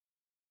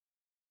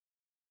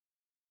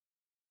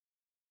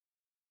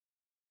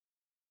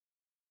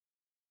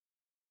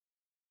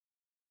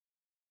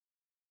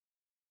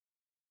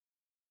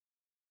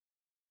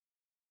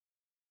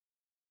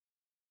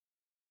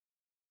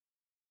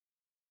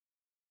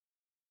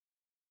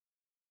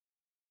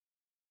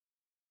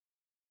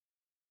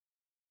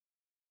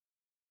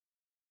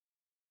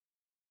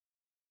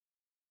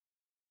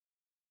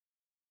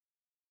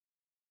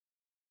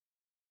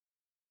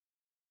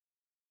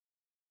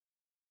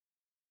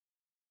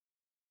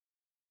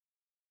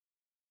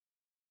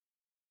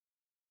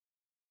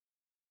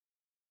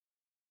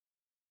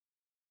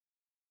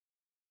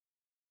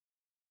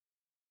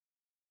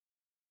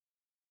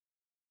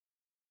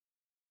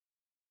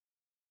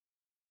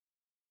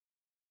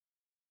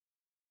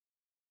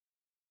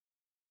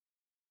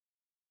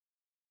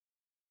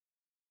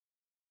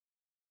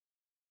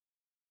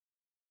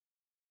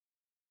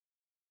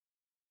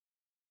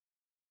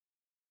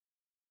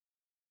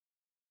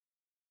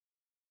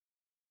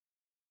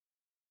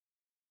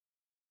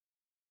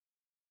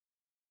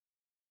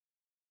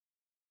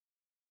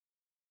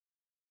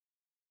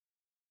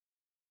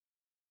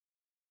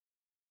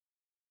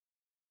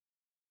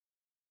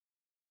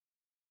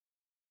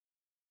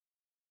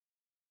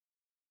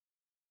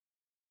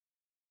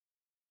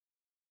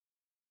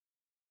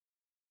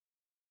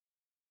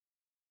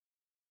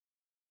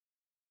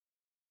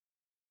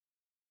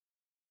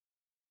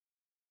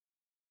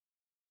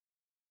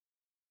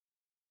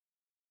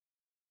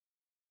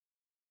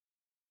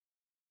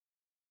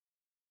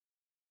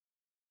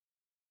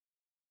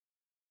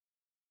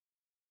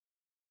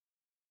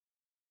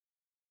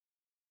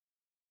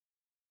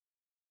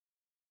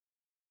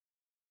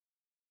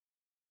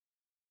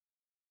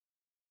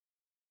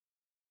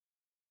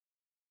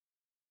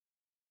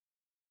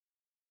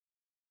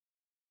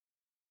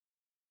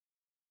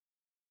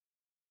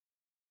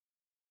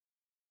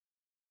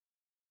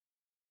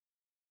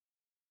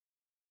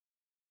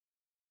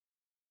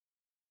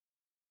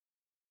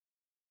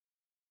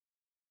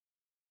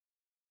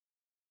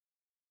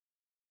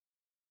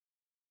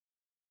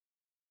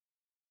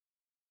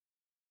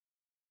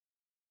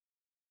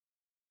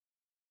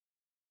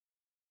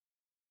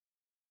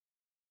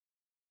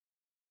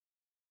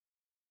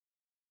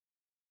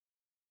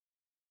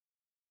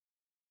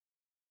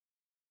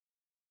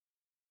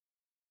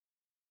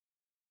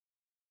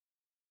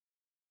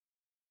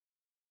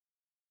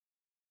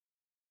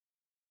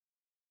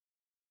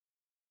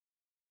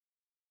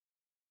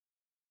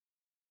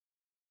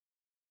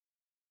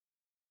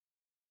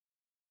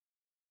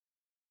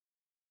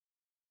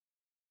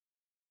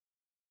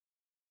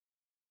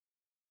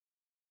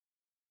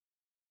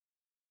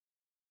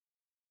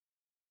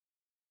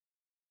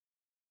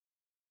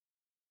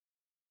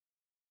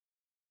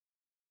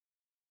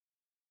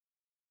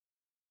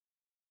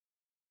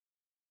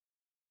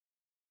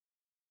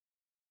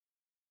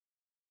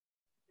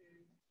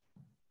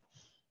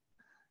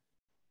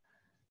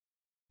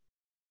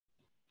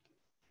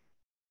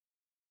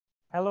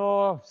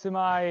Helo,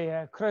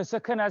 sumai. Croeso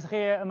cynnes chi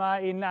yma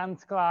i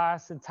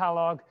NANTGLAS yn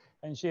Talog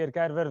yn Sir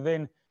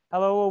Gaerfyrddin.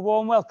 Hello, a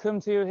warm welcome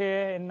to you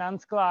here in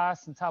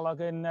NANTGLAS in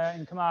Talog in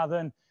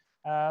Carmarthen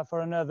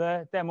for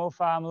another Demo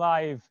Farm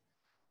Live.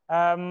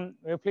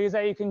 We're pleased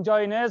that you can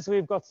join us.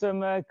 We've got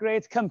some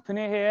great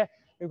company here.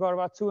 We've got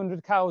about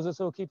 200 cows or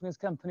so keeping us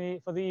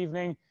company for the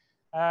evening.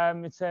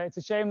 It's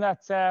a shame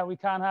that we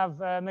can't have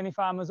many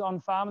farmers on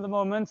farm at the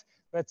moment,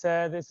 but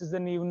this is the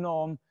new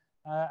norm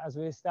as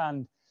we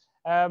stand.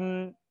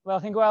 Fel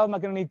chi'n gweld,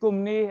 mae gennym ni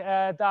gwmni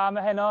da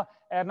yma heno,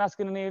 nas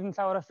gennym ni yn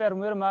llawer o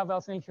ffermwyr yma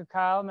fel sy'n ni'n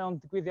cael mewn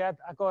digwyddiad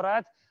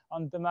agorad,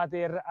 ond dyma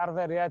di'r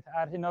arferiad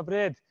ar hyn o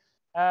bryd.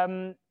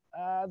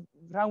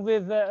 Round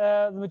with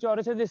the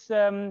majority of this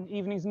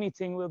evening's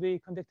meeting will be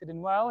conducted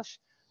in Welsh.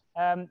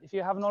 If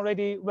you haven't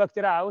already worked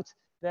it out,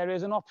 there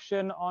is an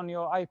option on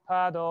your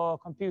iPad or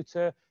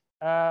computer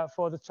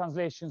for the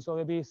translation. So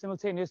there'll be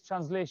simultaneous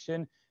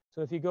translation.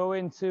 So if you go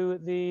into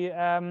the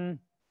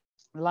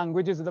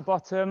languages at the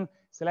bottom,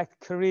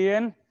 select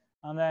Korean,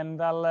 and then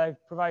they'll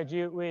provide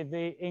you with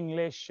the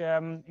English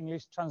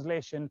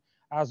translation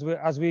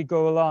as we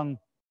go along.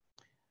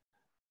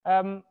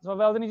 So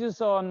fel dyn ni wedi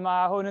sôn,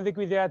 mae hwn yn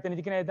ddigwyddiad, dyn ni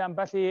wedi gwneud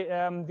ambell i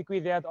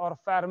ddigwyddiad o'r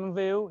fferm yn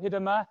fyw hyd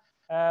yma,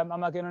 a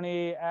mae gennym ni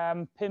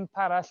 5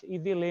 arall i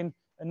ddilyn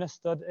yn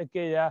ystod y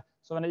gaea,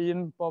 so yna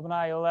un bob yn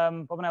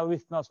ail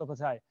wythnos o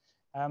petai.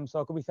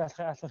 So gobeithio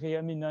allwch chi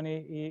ymuno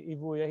ni i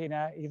fwy o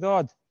hynna i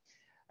ddod.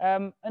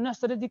 Yn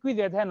ystod y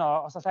digwyddiad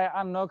heno, os allai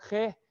annog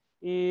chi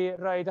i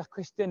roed eich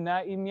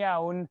cwestiynau i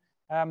mewn,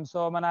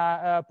 so mae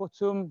yna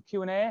bwtwm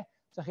Q&A,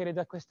 so chi roed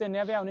eich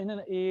cwestiynau fewn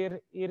i'r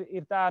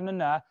darn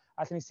yna, a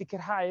allwn ni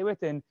sicrhau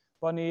wedyn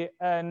bod ni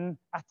yn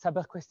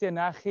ateb eich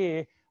cwestiynau chi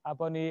a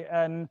bod ni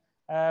yn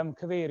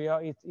cyfeirio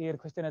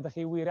i'r cwestiynau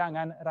ydych chi wir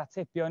angen yr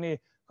atebio ni.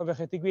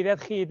 Cofiwch y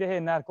digwyddiad chi dy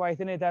hyn a'r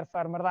gwaith yn neud ar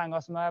fferm ar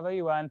ddangos yma efo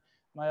Iwan,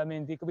 mae'n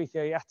mynd i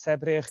gobeithio i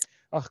ateb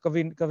rhyw'ch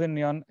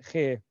gofynion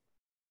chi.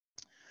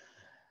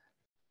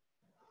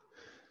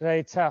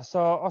 Reit,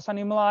 so os a'n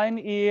ni ymlaen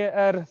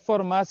i'r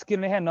fformat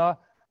gyda ni heno,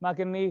 mae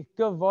gen ni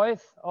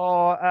gyfoeth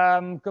o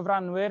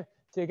gyfranwyr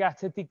tuag at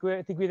y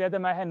digwyddiad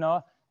yma heno.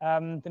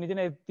 Dyn ni wedi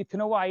gwneud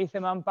dipyn o waith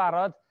yma'n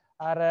barod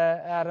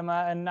ar yma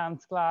yn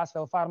NANTGLAS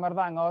fel ffarm ar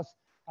ddangos,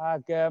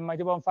 ac mae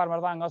wedi bod yn ffarm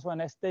ar ddangos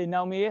wan ers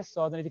 19 mis,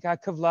 so dyn ni wedi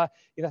cael cyfle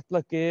i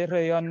ddatblygu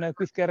rhai o'n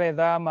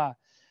gweithgareddau yma.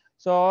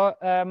 So,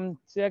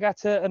 tuag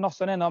at y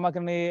noson heno, mae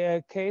gen ni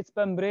Kate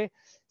Bunbury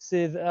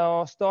sydd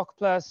o Stock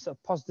Plus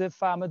Positive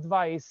Farm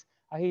Advice,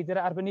 a hi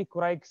ydy'r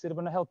arbenigwraig sydd wedi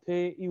bod yn helpu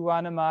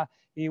Iwan yma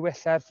i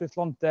wella'r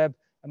ffrwythlondeb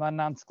yma yn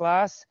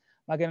NANTGLAS.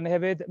 Mae gen ni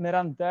hefyd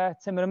Miranda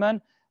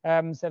Timmerman,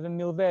 sef yn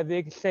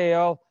milfeddyg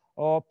lleol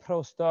o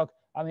Prostog,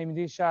 a mae'n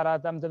mynd i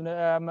siarad am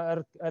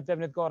y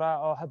defnydd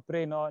gorau o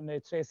hybrin neu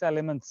trace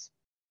elements.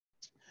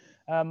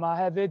 Mae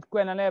hefyd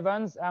Gwennan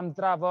Evans am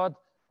drafod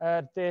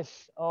yr dull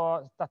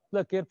o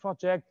datblygu'r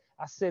prosiect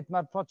a sut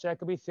mae'r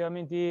prosiect gobeithio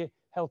yn mynd i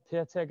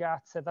helpu tuag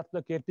at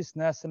datblygu'r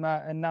busnes yma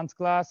yn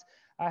NANTGLAS.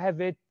 A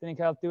hefyd, dyn ni'n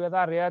cael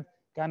diweddariad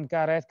gan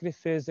Gareth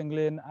Griffiths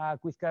ynglyn â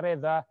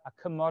gweithgareddau a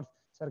cymorth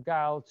sy'n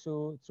gael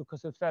trwy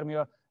cyswllt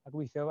ffermio, a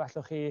gobeithio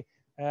allwch chi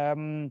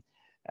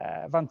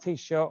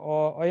fanteisio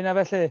o hynna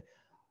felly.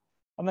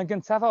 Ond yn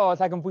gyntaf oll,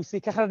 ac yn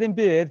bwysig cachar ddim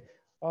byd,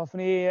 hoffwn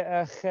ni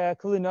eich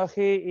cyflwyno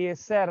chi i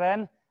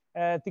seren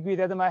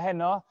digwyddiad yma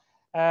heno.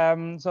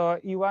 So,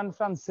 Iwan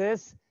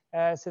Francis,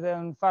 sydd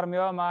yn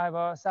ffarmio yma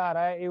efo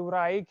Sara i'w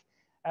wraig.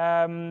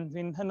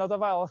 Fi'n hynod o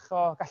falch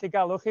o gallu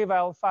galw chi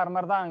fel ffarm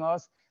ar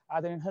ddangos,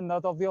 a dyn ni'n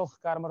hynod o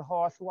ddiolchgar am yr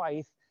holl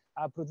waith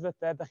a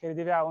brwdfrydedd ydych chi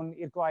wedi fewn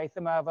i'r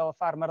gwaith yma fel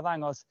ffarm ar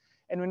ddangos.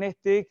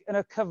 Enwedig yn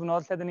y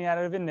cyfnod lle dyn ni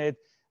ar y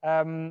funud,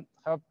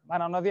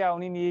 mae'n anodd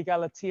iawn i ni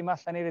gael y tîm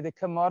allan i roed y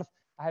cymorth,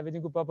 a hefyd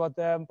ni'n gwybod bod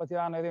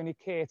i'w anodd iawn i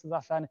Kate ddod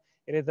allan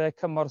i roed y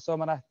cymorth,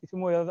 so mae yna dipyn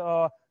mwy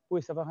o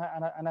bwysau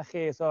yna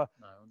chi, so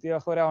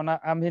diolch yn fawr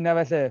iawn am hynna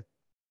felly.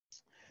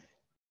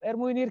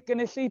 Mwyn i'r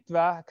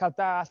gynulleidfa cael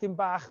dall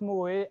bach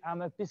mwy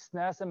am y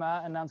busnes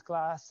yma yn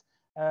NANTGLAS,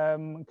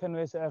 yn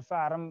cynnwys y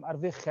ffarm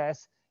ar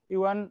dduches.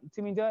 Iwan,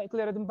 ti'n mynd i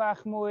egluro dyn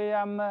bach mwy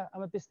am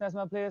y busnes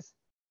yma, please?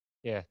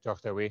 Ie,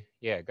 diolch Dewi.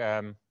 Ie,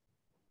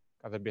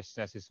 gath y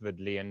busnes i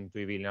sefydlu yn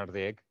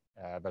 2010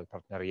 fel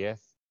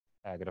partneriaeth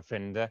gyda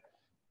ffrindau.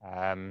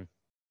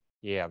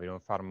 Ie, a fi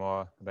nhw'n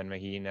ffarmo ben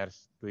fy hun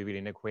ers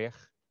 2016.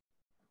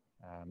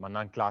 Mae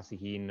NANTGLAS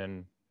i hun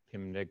yn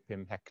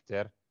 55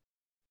 hectar.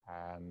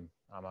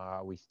 A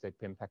mae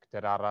 85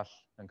 hectar arall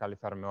yn cael ei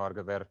ffermio ar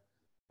gyfer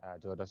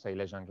dod o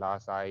silage and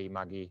glass a i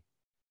magu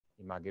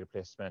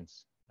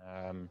replacements.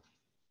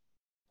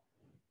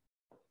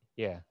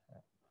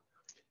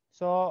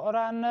 So, o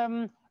ran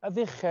y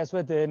dduches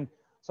wedyn,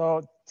 so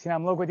ti'n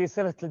amlwg wedi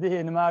sefydlu dy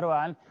hun yma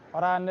rwan, o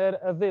ran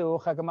y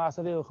fuwch ac y mas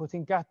o fuwch wyt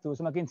ti'n gadw,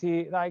 so mae gen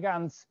ti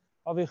 200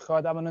 o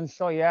fuchod a maen nhw'n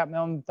lloiau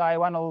mewn 2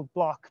 wahanol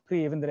bloc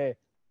prif yn dri?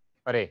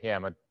 Odi, ie,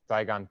 mae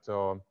 200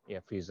 o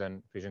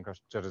Friesian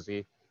Cross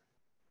Jersey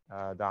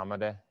da yma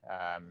de.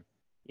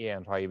 Ie,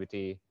 yn rhoi beth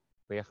i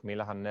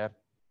 6,500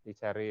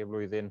 literi y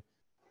flwyddyn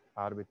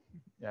ar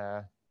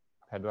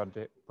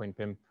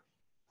 4.5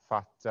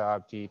 ffat a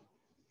beth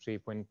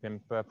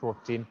 3.5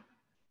 protein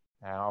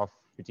off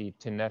wedi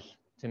tunnell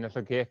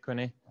o cec o'n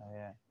ni.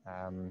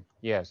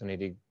 So ni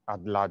wedi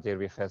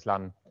adeiladu'r wiches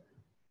lan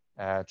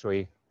trwy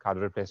cadw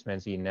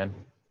replacements unen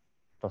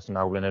dros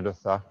 9 blynedd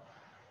diwetha.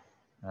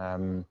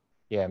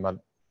 Mae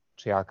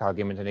trial cael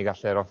gymaint yn ei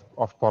gallu'r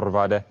off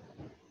porfa de.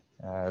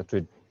 Dwi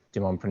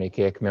dim ond prynu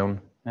cec mewn.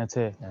 Na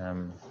ti.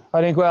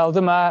 O'n i'n gweld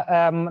yma,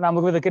 yn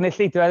amlwg fydd y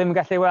gynulleidfa ddim yn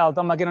gallu weld,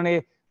 ond mae gennym ni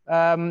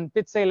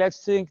bit silage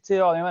tu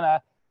ôl i fyna,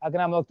 ac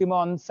yn amlwg dim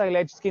ond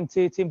silage sgyn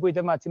ti'n bwydo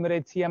yma, ti'n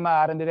mynd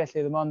TMR yn dweud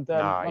felly, dim ond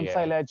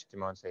silage.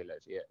 Dim ond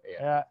silage,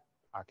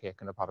 A cec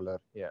yn y parlour,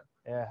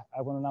 A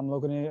bod yn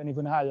amlwg yn ei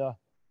fwynhau o.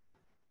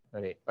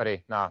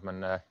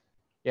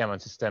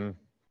 Mae'n system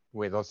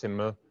weddol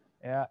syml.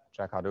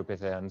 Tra cadw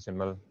pethau yn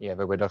syml.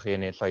 Fe wedwch chi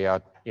yn ei lloia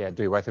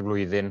dwywaith y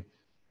flwyddyn.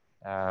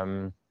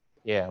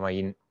 Mae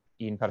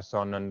un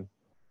person yn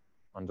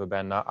dod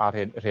ben a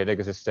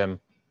rhedeg y system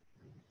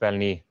fel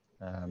ni.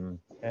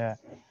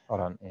 O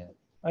ran,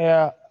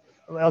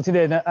 Fel ti'n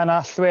dweud, yn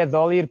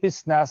allweddol i'r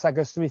busnes ac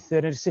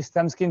ystwythyr i'r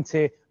system sgyn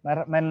ti,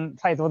 mae'n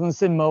rhaid fod yn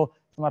syml,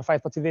 mae'r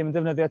ffaith bod ti ddim yn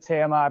defnyddio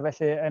TMR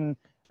felly yn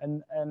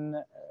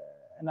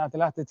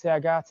adeiladu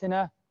tuag at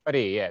hynna?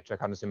 Tra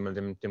cadw'n syml,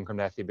 dim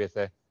cymlethu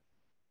bethau.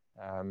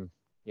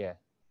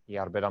 I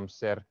arbed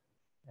amser.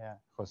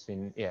 Chos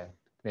fi'n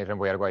gwneud rhan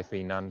fwy ar gwaith fi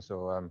unan.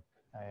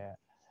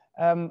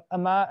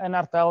 Yma yn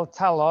ardal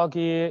talog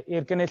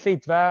i'r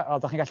gynulleidfa,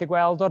 da chi'n gallu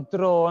gweld o'r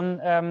drôn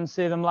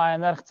sydd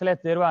ymlaen ar eich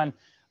teledu rwan.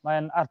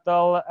 Mae'n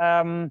ardal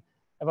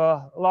efo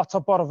lot o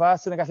borfa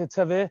sydd yn gallu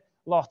tyfu,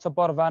 lot o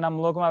borfa yn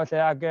amlwg yma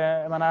felly, ac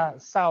mae yna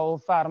sawl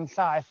ffarm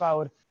llaeth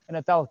fawr yn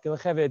y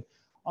dalgylch hefyd.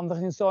 Ond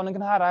ydych chi'n sôn yn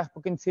gynharach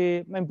bod gen ti,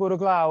 mae'n bwrw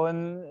glaw yn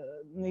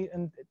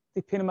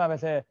dipyn yma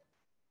felly?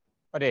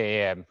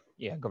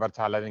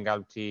 Gyfartaledd yn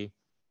gael ti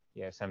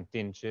 70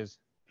 inches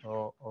o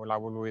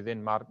law o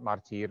flwyddyn.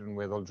 Mae'r tir yn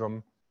weddol drwm.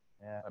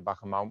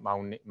 Bach yn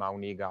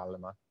mawn i gael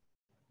yma.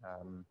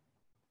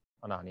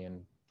 Ond ni yn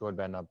dod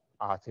ben a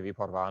tyfu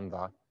porfa yn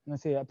dda.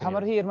 Pa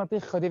mor hir mae'r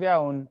buchod i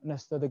fewn yn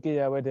ystod y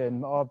gia wedyn?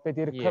 O be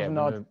di'r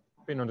cyfnod?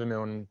 Bydd nhw'n dod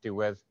mewn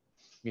diwedd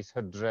mis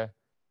Hydre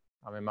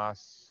a mae'n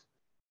mas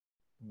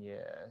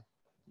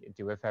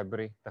diwedd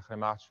Ffebri, dechrau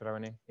March fyr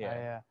ni.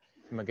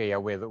 Mae geia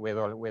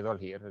weddol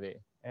hir ydy.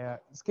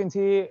 Sgyn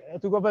ti,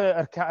 dwi'n gwybod y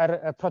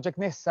prosiect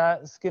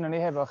nesaf sgyn ni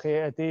hefo chi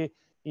ydy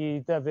i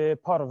dyfu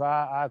porfa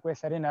a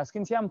gwella'r hynna.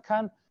 Sgyn ti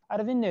amcan ar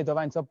y funud o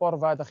faint o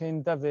borfa ydych chi'n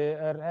dyfu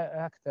yr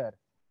hectar?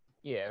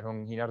 Rhwng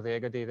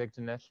 11 a 12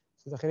 tunnell.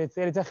 So ydych chi'n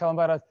rhaid i dechrau yn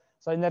barod?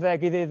 So 11 i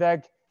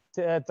 12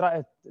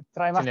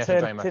 drai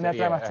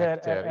mater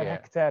yr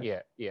hectar?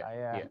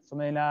 So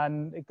mae hynna'n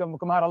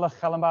gymharol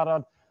uchel yn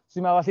barod. So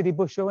dwi'n meddwl allu di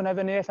bwysio hwnna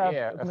fyny ella?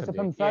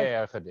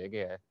 Ychydig.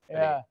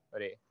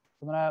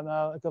 So mae yna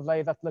gyfle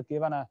i ddatblygu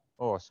fanna?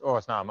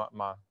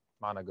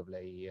 Mae yna gyfle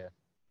i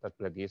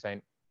ddatblygu. Sa'n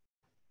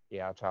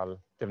tral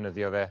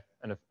defnyddio fe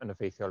yn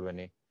effeithiol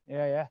fyny.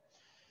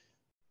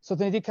 So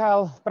dyn ni wedi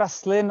cael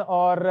braslun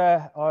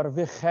o'r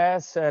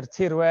fuches, yr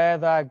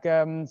tirwedd ac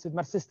sut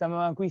mae'r system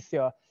yma'n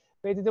gweithio.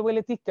 Be ydy dy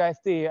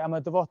weledigaeth di am y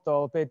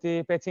dyfodol? Be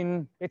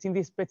ti'n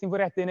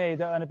bwriadu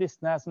wneud yn y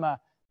busnes yma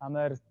am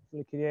yr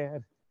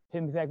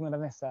 50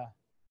 mlynedd nesaf?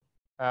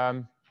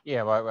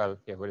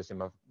 Wedi sy'n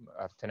mae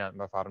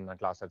ffarm yn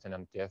glas ar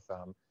tenantiaeth.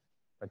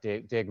 Mae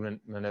 10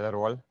 mlynedd ar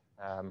ôl.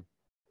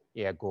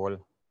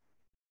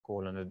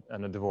 Gôl yn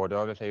y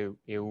dyfodol, felly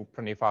yw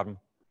prynu ffarm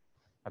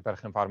a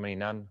berchen ffarm yn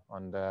unan.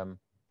 Ond yn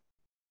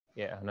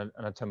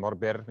y tymor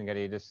byr, fi'n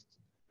gael ei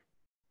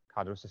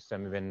cadw'r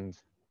system i fynd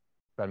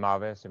fel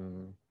mae fe.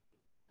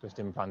 Does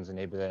dim plans yn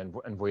ei bydd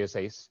yn fwy o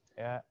seis.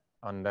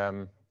 Ond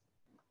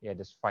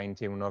just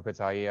fine-tune o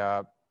petai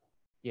a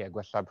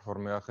gwella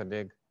perfformio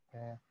ychydig.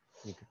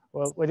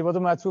 Wel, wedi bod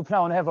yma trwy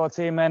pnawn hefo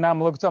ti, mae'n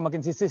amlwg, mae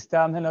gen ti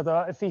system hynod o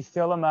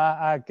effeithiol yma,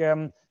 ac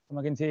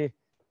mae gen ti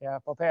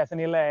bob peth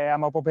yn ei le, a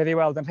mae bob peth i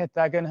weld yn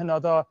rhedeg yn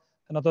hynod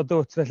o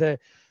dwt, felly.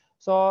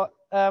 So,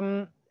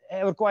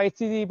 yw'r gwaith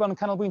ti wedi bod yn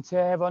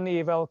canolbwyntio hefo ni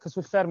fel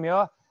cyswllt ffermio,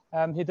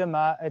 hyd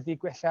yma ydy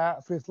gwella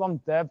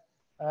ffrwythlondeb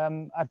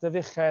ar dy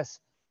fuches.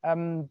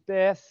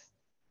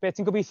 Beth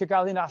ti'n gobeithio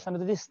gael hynna allan o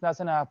dy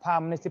fusnes yna,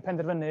 pam wnes ti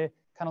penderfynu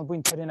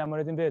canolbwyntio hynna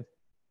mor ydyn byd?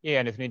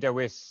 Wnaethon ni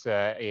dewis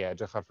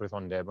edrych ar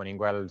ffrwythlondeb. O'n i'n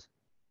gweld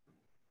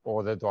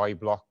oedd y 2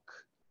 bloc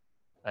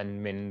yn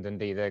mynd yn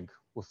 12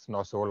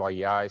 wythnos o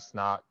loia,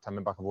 na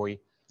tamed bach o fwy.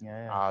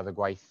 A oedd y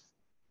gwaith,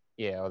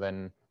 oedd y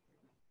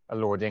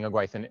loading y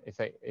gwaith yn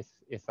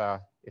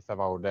eitha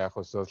fawr,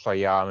 achos oedd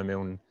lloia yn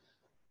mewn,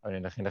 o'n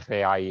i'n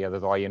dechrau ai,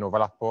 oedd y 2 yn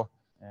overlapo.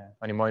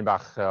 O'n i'n moyn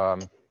bach o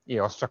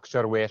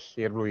structure well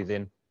i'r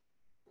flwyddyn.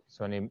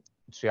 So o'n i'n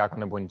trio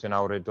canolbwyntio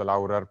nawr i dod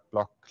lawr ar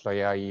bloc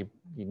lloia i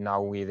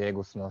 9 i 10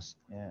 wythnos.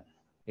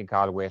 I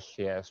cael well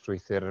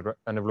strwythyr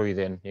yn y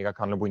flwyddyn, i gael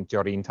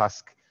canolbwyntio ar un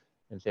tasg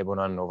yn lle bod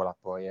hwnna'n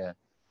overlapo.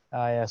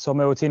 So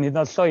mewn ti'n hyd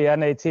yn oed lloia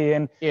neu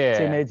ti'n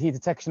neud heat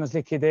detection os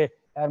lici di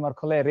mae'r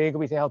coleri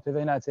gobeithio helpu fe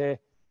hynna ti.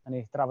 A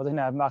ni drafod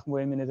hynna bach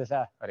mwy yn munud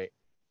illa.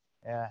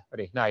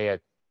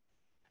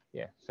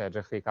 So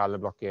edrych i cael y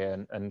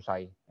blociau yn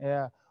llai.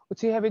 Wyt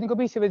ti hefyd yn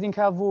gobeithio fydd hi'n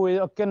cael fwy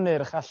o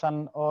gynnyrch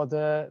allan o dy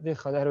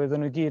ddichod oherwydd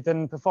nhw gyd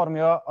yn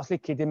perfformio os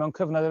lici di mewn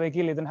cyfnod efo'i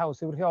gilydd yn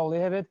haws i'w rheoli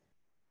hefyd?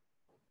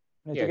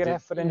 Nid i'r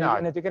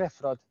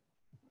effrod?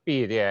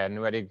 Bydd, ie, yn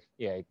wedi,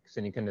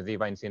 sy'n ni'n cynyddu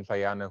faint sy'n llai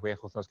yn y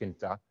 6 wythnos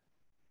gynta.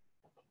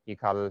 I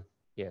cael,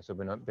 so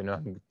bydd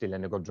nhw'n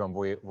dilyn y godron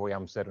fwy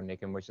amser yn ei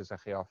cymwys y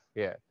sychu off,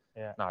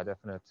 na,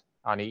 definite.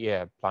 A ni,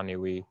 plan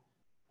yw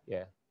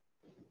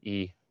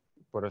i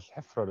bod y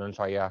heffrod yn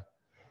llai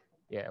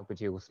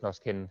beth yw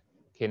wythnos cyn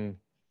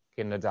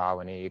y daw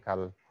yn ei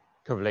cael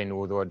cyfle i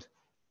nhw ddod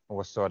o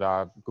wysod a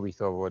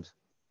gobeithio fod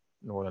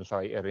nôl yn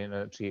llai un y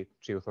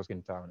 3 wythnos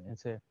gyntaf.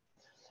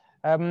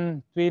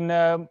 Dwi'n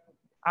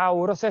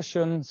awr o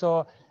sesiwn,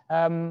 so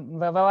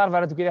fel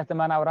arfer y digwyddiadau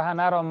yma'n awr a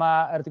hanner, ond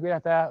mae'r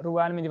digwyddiadau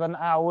rwan yn mynd i fod yn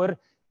awr.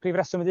 Prif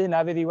reswm ydy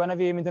hynna, fydd Iwan a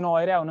fi yn mynd yn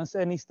oer iawn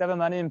yn eistedd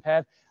yma'n un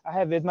peth, a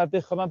hefyd mae'r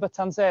buchod mae'n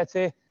byta'n se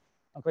ti,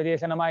 ond wedi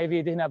allan o mai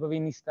fi ydy hynna bod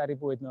fi'n eistedd ar ei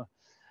bwyd nhw.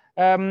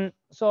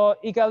 So,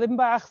 i gael ddim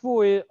bach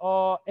fwy o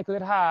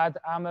eglurhad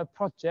am y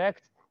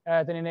prosiect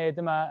dyn ni'n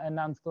neud yma yn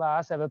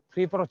NANTGLAS, efo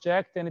prif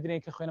prosiect dyn ni wedi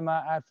gwneud cychwyn yma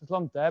ar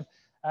ffyddlondeb,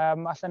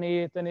 allan ni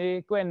dynnu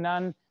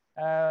Gwenan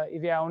i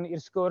fewn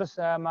i'r sgwrs.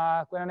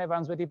 Mae Gwenan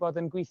Evans wedi bod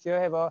yn gweithio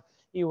efo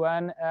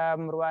Iwan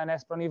rwan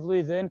ers bron i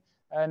flwyddyn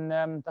yn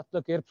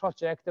datblygu'r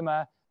prosiect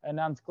yma yn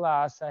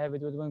NANTGLAS a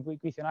hefyd wedi bod yn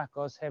gweithio'n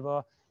agos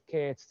efo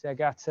Kate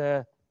tuag at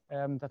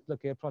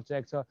datblygu'r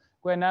prosiect. So,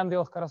 Gwenan,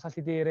 ddiolchgar os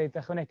allu di reid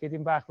ychwanegu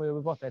dim bach mwy o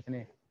wybodaeth i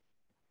ni.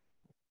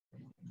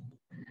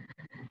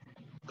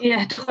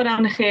 Diolch yn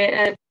fawr i chi,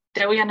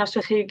 Dewi, a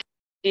noswch chi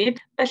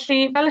gyd. Felly,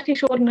 fel ych chi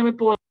siŵr yn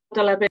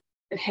ymwybodol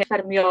bydd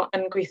ffermio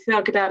yn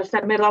gweithio gyda'r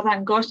ffermyr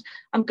ddangos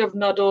am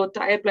gyfnod o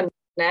 2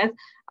 blynedd,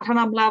 a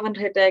rhan amlaf yn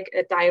rhedeg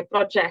y 2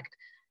 brosiect.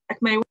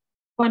 Ac mae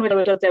Iwan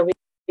wedi dod Dewi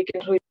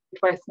gan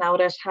rhwydwaith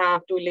nawr ers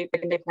haf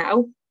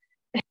 2019.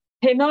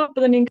 Heno,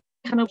 byddwn ni'n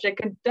cynnal brosiect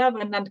gyntaf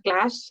yn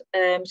NANTGLAS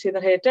sydd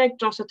yn rhedeg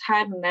dros y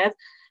 3 mlynedd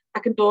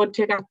ac yn dod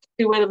tuag at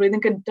diwedd y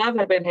flwyddyn gyntaf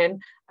erbyn hyn,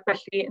 ac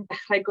felly yn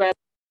dechrau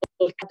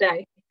gweld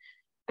cadau.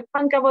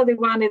 Pan gafodd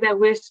Iwan ei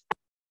ddewis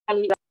ar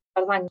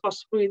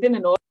ddangos flwyddyn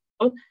yn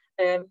ôl,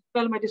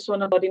 fel mae wedi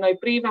sôn yn dod un o'i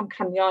brif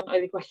amcanion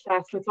oedd i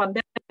gwella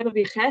ffrwythlondeb y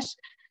fiches,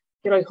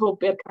 i roi hwb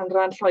i'r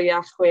canran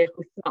lloiach 6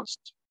 wythnos.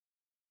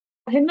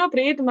 Ar hyn o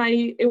bryd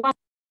mae Iwan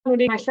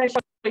wedi gwneud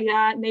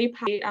llai neu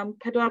pai am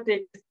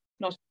 40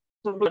 wythnos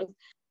o flwyddyn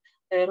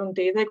rhwng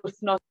 12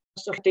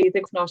 wythnos o 12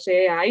 wythnos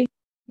AI,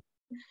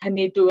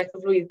 hynny diwedd y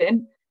flwyddyn.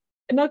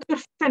 Yn y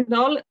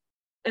gorffennol,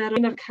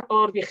 rwy'n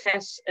o'r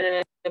fiches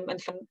yn y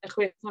 6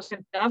 wythnos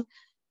gyntaf,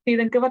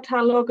 sydd yn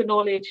gyfartalog yn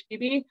ôl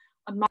HDB,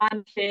 ond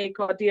mae'n lle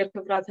godi'r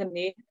cyfradd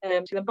hynny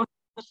sydd yn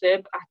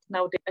bosib at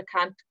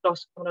 90%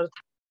 dros gyfnod y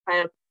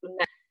 3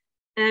 blynedd.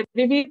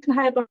 Fi fydd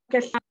cynhau'r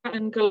brogella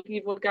yn golygu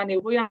fod gan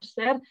i'w fwy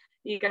amser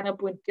i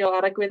ganolbwyntio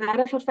ar agwedd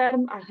arall o'r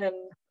fferm, ar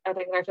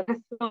enghraifft yr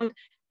hethol,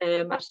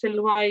 ar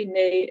sylwau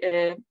neu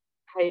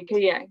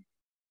hau-ceiau.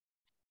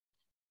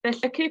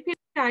 Felly, y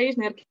KPIs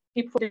neu'r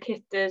Key Performance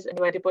Indicators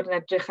yn wedi bod yn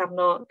edrych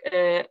arno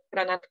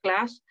gan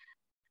NANTGLAS.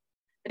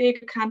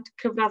 10%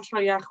 cyfradd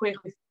lloiach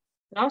 6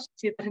 wythnos,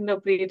 sydd ar hyn o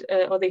bryd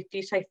o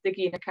ddeutu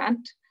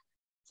 71%.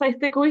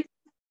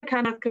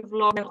 78%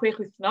 cyflog mewn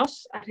 6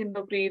 wythnos, ar hyn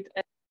o bryd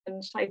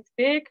yn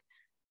 70%,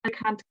 a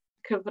 100%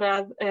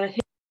 cyfradd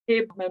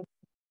heb mewn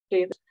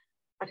bryd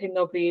ar hyn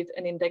o bryd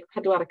yn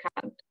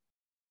 14%.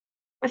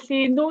 Felly,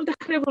 nôl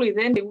dechrau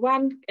flwyddyn,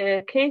 Iwan,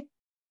 Kate,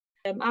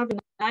 a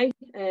fynnau,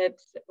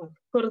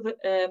 cwrdd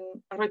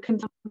a rhoi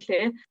cyntaf lle,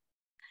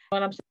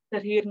 o'n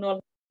amser hir nôl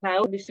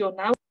mis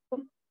Ionawr.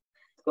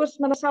 Wrth gwrs,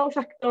 mae yna sawl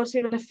ffactor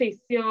sydd yn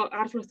effeithio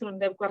ar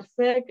ffrwythlondeb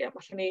gwartheg, a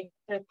falle ni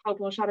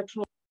pawb yn siarad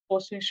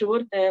os fi'n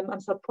siŵr,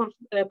 ansawdd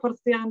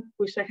porthiant,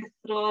 bwysau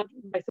hethro,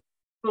 maith o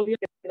folio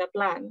gyda'r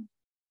blaen.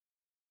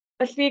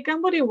 Felly,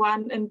 gan bod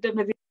Iwan yn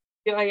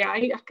defnyddio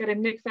AI ac yr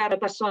unig y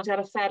person sydd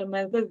ar y fferm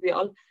yn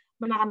ddyddiol,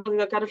 mae'n anodd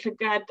iddo gadw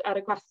llygad ar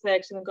y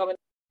gwartheg sydd yn gofyn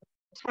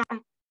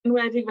yn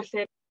wedi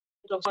felly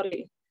dros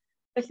ori.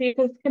 Felly,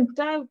 peth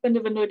cyntaf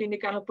benderfynwyd i ni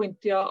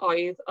ganolbwyntio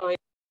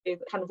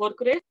oedd hanfod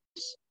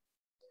gwres,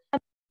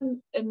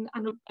 yn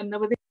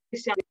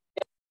awyddus iawn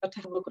o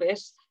technol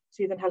gwres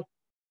sydd yn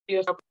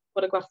helpu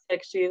bod y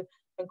gwartheg sydd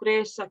yn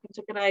gwres ac yn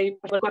sicrhau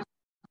bod y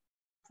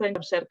gwartheg yn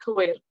amser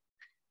cywir.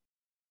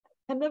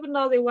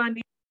 Penderfynodd Iwan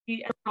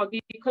i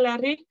ymwneud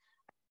coleri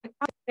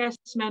ac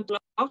mewn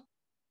bloc,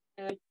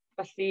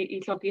 felly i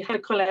llogi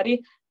coleri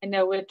yn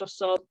newid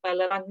drosodd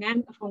fel yr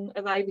angen rhwng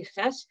y 2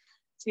 fiches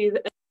sydd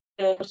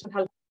yn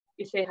helpu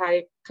i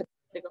lleihau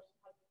chydig o.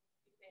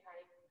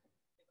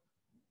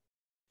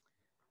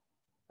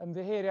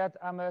 Ymddiheuriad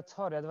am y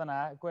toriad fyna,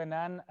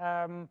 Gwenan,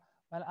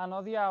 mae'n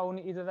anodd iawn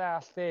i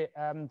ddall chi.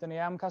 Dyn ni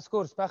am cael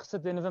sgwrs bach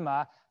sydyn y fyma,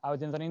 a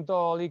wedyn dyn ni'n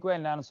dol i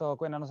Gwenan, so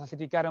Gwenan os allu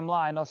di gario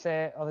ymlaen o lle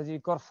oedd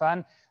wedi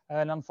gorffan,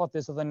 yn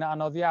anffodus oedd yn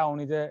anodd iawn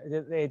i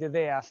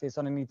ddeall,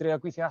 so ni'n drio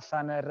gweithio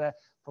allan yr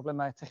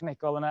problemau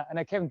technegol yn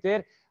y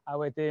cefndir, a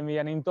wedyn mi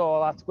ni'n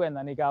dod at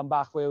Gwenan i gael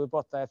bach fwy o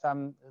wybodaeth am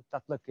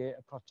datblygu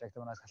y prosiect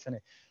yma nes allan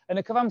ni.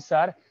 Yn y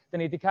cyfamser, dyn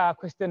ni wedi cael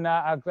cwestiynau,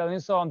 a fel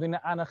ni'n sôn, dwi'n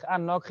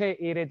annog chi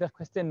i reid eich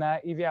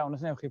cwestiynau i fewn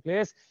os newch chi,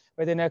 please.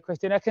 Wedyn y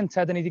cwestiynau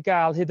cyntaf dyn ni wedi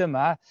cael hyd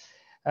yma,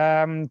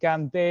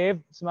 gan Dave,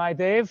 smai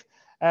Dave.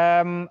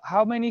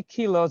 How many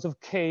kilos of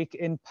cake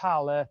in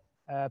Pala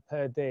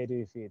per day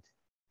do you feed?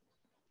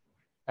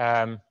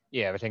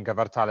 Felly'n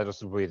gyfartaled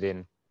dros y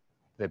blwyddyn,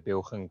 bydd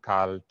buwch yn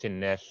cael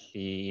tunnell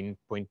i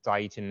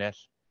 1.2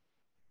 tunnell.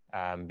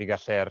 Fi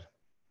gallu'r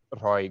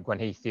rhoi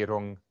gwanheithi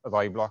rhwng y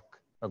ddoi bloc,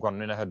 y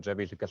Gwanwyn a Hydref,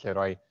 fi gallu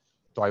rhoi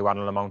 2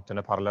 wahanol amount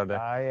yn y parlor.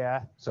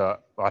 So,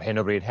 ar hyn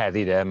o bryd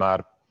heddi,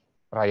 mae'r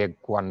rhai y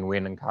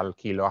Gwanwyn yn cael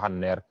kilo a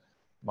hanner,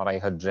 mae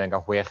rhai Hydref yn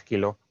cael 6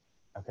 kilo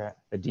y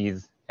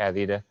dydd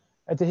heddi.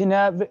 Ydy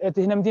hynna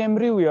mynd i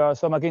ymrywio,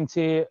 so mae gen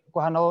ti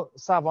gwahanol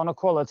safon o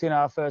quality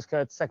yna, first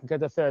cut, second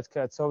cut a third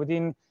cut, so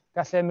wedi'n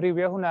gallu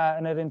ymrywio hwnna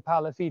yn yr un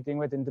Pala feeding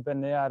wedyn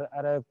dibynnu ar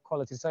y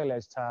quality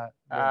silage ta?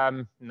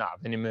 Na,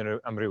 fydden ni'n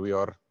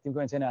ymrywio'r... Dim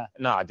gwynt hynna?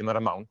 Na, dim yr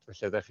amount,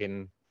 felly ydych chi'n...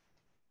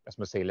 Os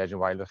mae silage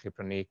yn wael, ydych chi'n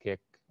prynu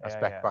cec a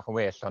spec bach yn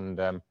well,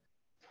 ond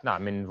na,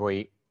 mynd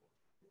fwy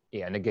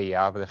yn y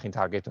geia, fyddech chi'n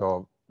target o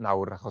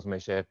nawr achos mae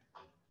eisiau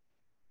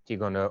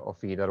digon o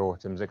feed ar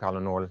autumns y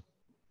cael yn ôl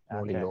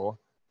i lo.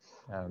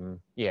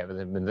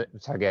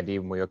 Byddai'n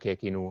targedu mwy o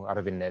cec i nhw ar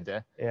y funud.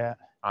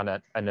 A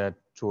yn y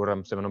trwy'r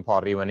amser maen nhw'n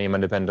pori,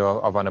 mae'n dependo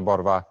o fan y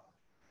borfa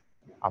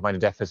a mae'n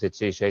y deficit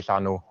sy'n eisiau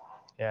llanw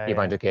i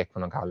faint o cec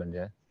maen nhw'n cael yn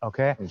di.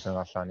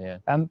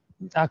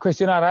 A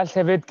cwestiwn arall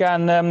hefyd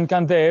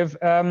gan Dave,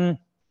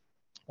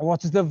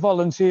 what is the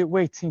voluntary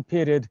waiting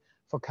period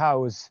for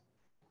cows?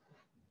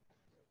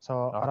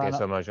 So mae'n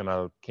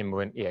siarad cyn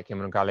maen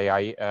nhw'n cael ei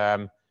ai.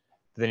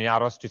 Byddwn ni'n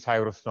aros 3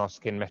 wythnos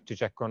cyn metri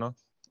checo nhw.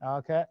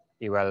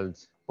 I weld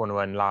bod nhw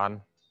yn lan,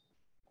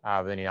 a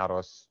byddwn ni'n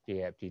aros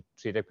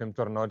 35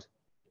 diwrnod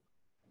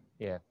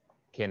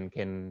cyn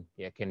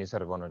i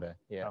syrfo nhw.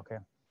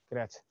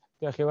 Great.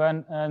 Diolch Iwan,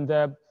 and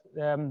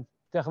diolch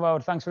yn fawr.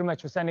 Thanks very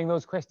much for sending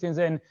those questions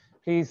in.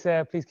 Please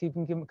keep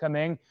them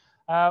coming.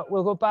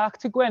 We'll go back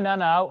to Gwenna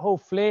now.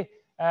 Hopefully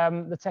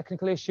the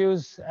technical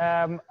issues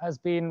has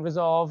been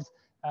resolved.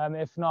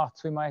 If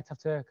not, we might have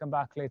to come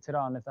back later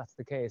on if that's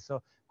the case.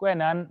 So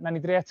Gwenna, na ni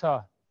dri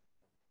eto.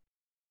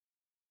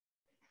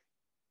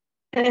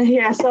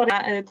 Sori,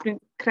 dwi'n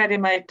credu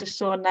mae jyst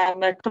sôn am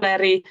y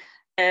coleri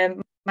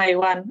mae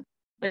Iwan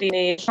wedi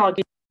ni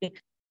llogi.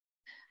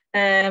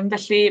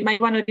 Felly mae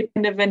Iwan wedi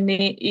penderfynu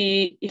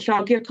i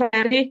llogi'r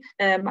coleri,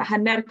 a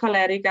hanner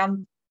coleri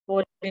gan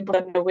fod ni'n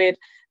bod yn newid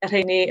y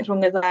rheini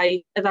rhwng y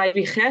ddau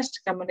fiches,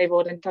 gan bod ei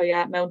fod yn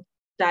lloia mewn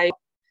 2.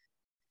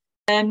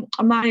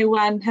 Mae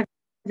Iwan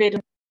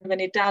hefyd yn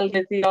penderfynu dal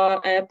ddyddio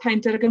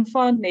paent ar y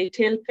gynffon neu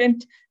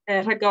tailpint,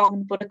 rhag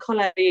ofn bod y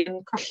coleri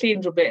yn colli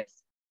unrhyw beth.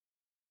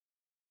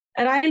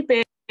 Yr ail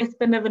beth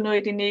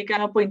benderfynwyd i ni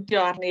ganolbwyntio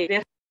arni,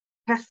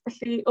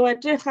 felly o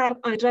edrych ar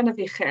oedran y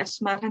fiches,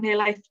 mae'r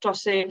rhanhelaeth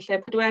dros ei lle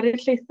pedwerydd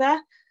lleitha,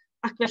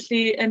 ac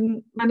felly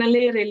mae yna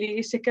le rili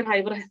i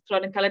sicrhau fod y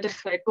hethron yn cael y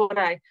dechrau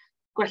gorau,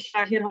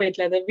 gwella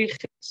hirhoedledd y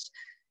fiches.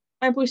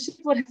 Mae'n bwysig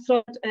fod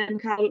hethron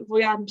yn cael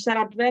fwy amser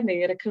adfer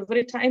neu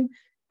recovery time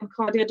yn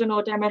codi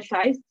adnodau mewn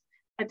llaeth,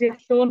 a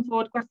deallwn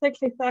fod gwartheg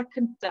lleitha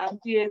cyntaf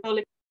yn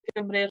dueddol i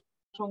gymryd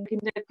rhwng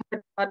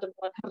 14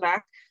 diwrnod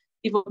hyrach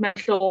i fod mewn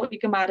llo i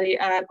gymaru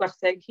â'r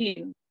gwartheg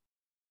hun.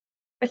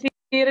 Felly,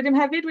 rydym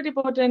hefyd wedi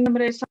bod yn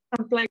ymwneud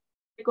samplau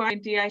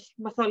gwain deall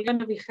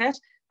matholion y fiches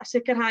a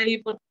sicrhau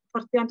bod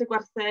ffortiant y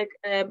gwartheg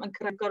yn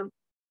cyrraedd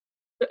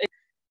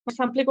Mae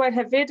samplau gwain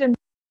hefyd yn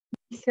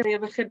lleu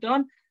o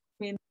fechydon.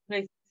 Mi'n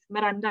gwneud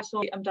Miranda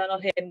sôn amdano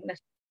hyn.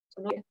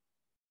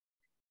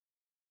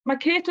 Mae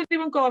Kate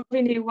wedi bod yn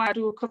gofyn i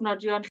wadw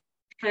cofnodion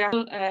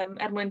lleol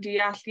mwyn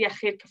deall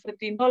iechyd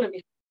cyffredinol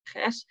y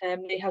fiches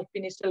neu helpu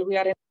ni sylwi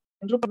ar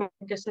unrhyw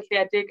broblem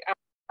gysylltiedig a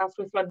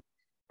ffrwythlon.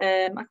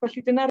 Ac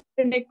felly dyna'r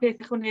unig peth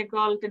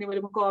ychwanegol dyn ni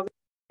wedi bod yn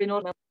gofyn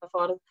o'r mewn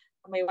ffordd.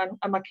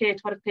 A mae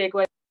Kate warth peg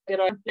wedi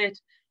rhoi template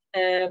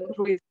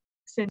rwydd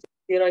sy'n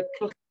rhoi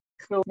clwch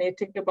neu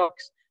ticker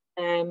box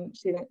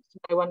sydd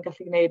Iwan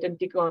gallu gwneud yn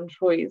digon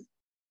rhwydd.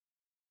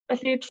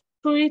 Felly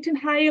trwy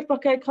tinhau'r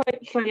blocau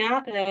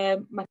lloia,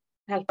 mae'n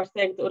help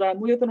gwartheg o ran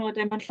mwy o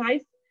ddynodau mewn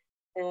llaeth.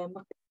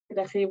 Mae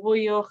gyda chi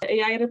fwy o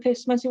AI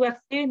replacement sy'n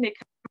werthu neu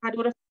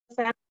cadw'r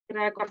effaith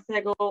gyda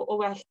gwartheg o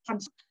well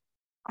transport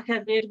ac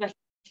hefyd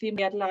felly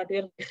mi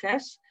adeiladu'r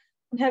fiches.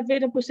 Ond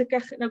hefyd yn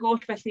bwysicach yn y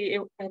goll felly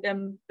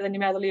byddwn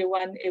ni'n meddwl i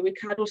Iwan yw i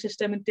cadw'r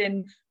system yn dyn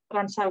o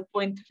ran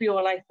safbwynt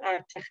rheolaeth a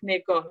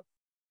technegol.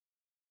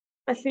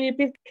 Felly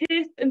bydd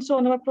Kate yn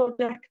sôn am y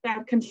prosiect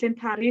a'r cynllun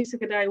Paris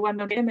gyda Iwan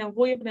mewn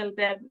fwy o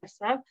fanylder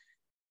nesaf.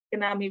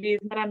 Gyna mi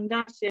fydd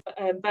Miranda sydd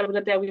fel bod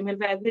y dewi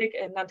milfeddyg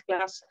yn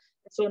NANTGLAS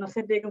yn sôn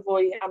ychydig yn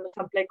fwy am y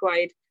samplau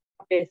gwaed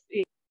a beth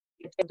i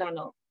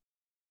amdano.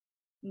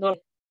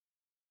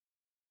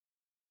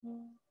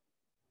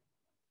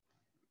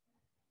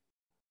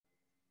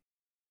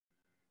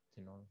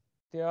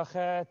 Diolch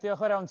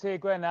o rawn ti,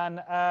 Gwenan.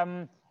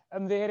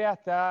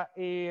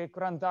 ymddiheuriadau i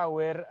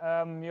gwrandawyr.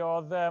 Mi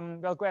oedd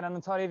fel Gwenan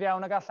yn torri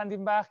fewn ag allan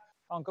dim bach,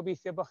 ond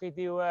gobeithio bod chi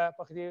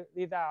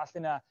wedi ddall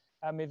hynna.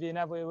 Mi fydd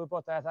yna fwy o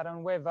wybodaeth ar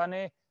yn wefan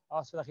ni,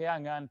 os ydych chi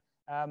angen,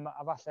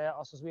 a falle,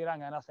 os oes wir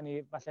angen, allwn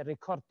ni falle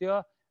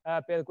recordio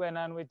beth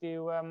Gwenan wedi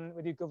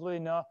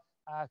gyflwyno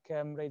ac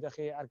roed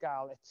chi ar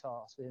gael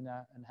eto, os fydd hynna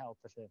yn help.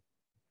 Felly.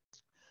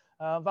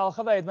 Falch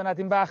o ddeud, mae yna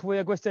dim bach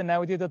fwy o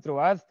gwestiynau wedi dod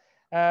drwad.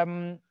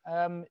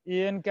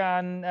 Un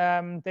gan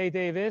Dave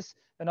Davies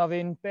yn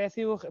ofyn beth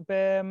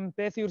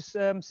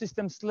yw'r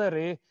system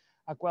slurry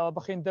a gweld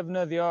bod chi'n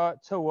defnyddio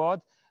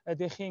tywod,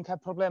 ydych chi'n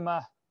cael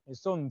problemau neu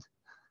swnd?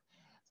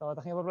 So,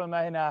 ydych chi'n cael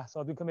problemau hynna?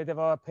 So, dwi'n cymryd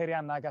efo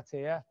peiriannau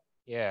ati, ie?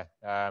 Ie,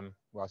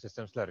 wel,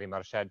 system slurry,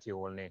 mae'r shed tu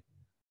ôl ni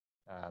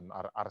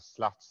ar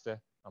slats,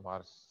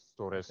 mae'r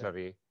storage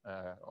slurry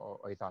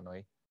o'i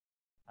thanwy.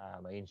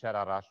 Mae un shed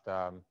arall,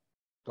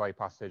 2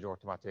 passage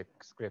automatic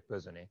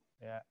scrapers yn ni.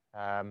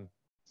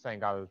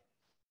 Sa'n gael,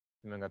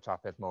 ddim yn cael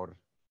trafferth mawr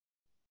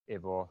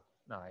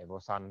efo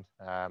sand.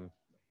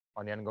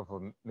 Ond ni yn goffo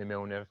mynd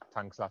mewn i'r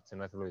tank slats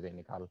unwaith y flwyddyn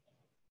i cael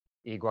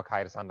i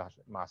gwacau'r sand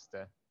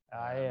master.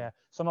 Ie.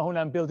 So mae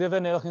hwnna'n bildio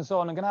fyny, o'ch chi'n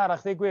sôn yn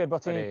gynharach ddi gwir,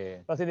 bod ti'n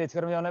dweud,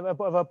 ti'n mewn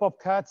efo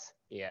bobcat.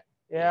 Ie.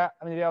 Ie,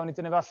 a mynd i fewn i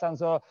dynnu allan.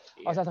 So,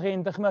 os ydych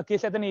chi'n dychmygu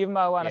lle dyn ni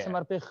yma wan, lle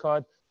mae'r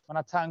buchod, mae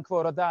yna tank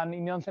fwr o dan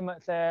union lle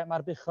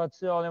mae'r buchod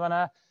tu ôl i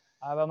fanna.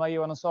 A fel mae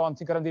Iwan yn sôn,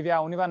 ti'n gorfod i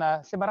fewn i fanna.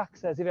 Lle mae'r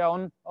access i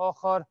fewn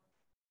ochr?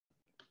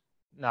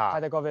 Na.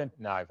 Paid â gofyn?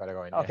 Na, paid â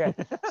gofyn. Oce.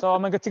 So,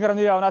 mae'n ti'n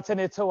gorfod i fewn a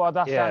tynnu tywod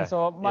allan.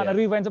 So, mae yna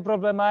rhywfaint o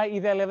broblemau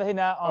i ddelio efo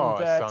hynna,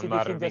 ond ti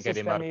wedi ffeindio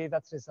system i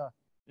ddatrys o.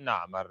 Na,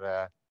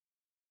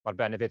 mae'r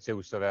benefits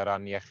iws o fe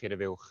ran iechyd y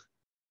fuwch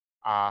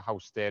a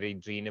hawster i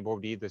drin i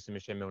bob dydd, sy'n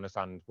eisiau mewn y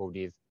sand bob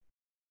dydd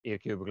i'r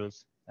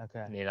cubicles.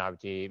 Ni'n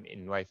awd i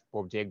unwaith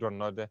bob 10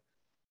 diwrnod.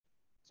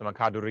 So mae'n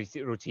cadw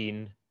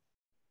routine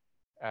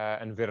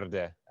yn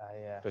fyrde.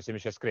 Does ddim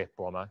eisiau sgrip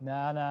o yma.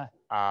 Na.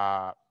 A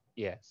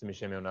ie, sy'n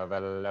eisiau mewn o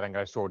fel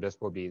enghraifft sodas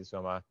bob dydd.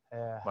 So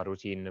mae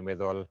routine yn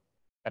weddol,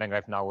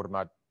 enghraifft nawr,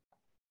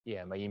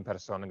 mae un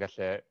person yn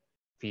gallu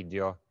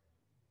ffidio,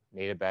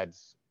 neud y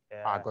beds,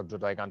 a godro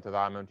 200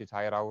 mewn ti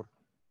 2 awr.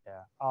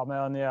 O,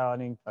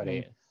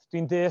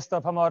 dwi'n dyst o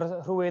pa mor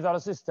rhwydd o'r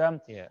system,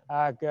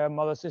 ac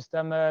oedd y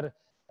system yr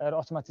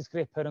automatic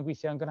scraper yn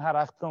gweithio yn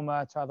gynharach prwm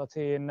a trad o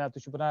ti'n,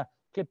 dwi'n siŵr bod yna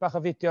clip bach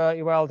o fideo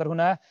i weld ar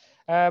hwnna.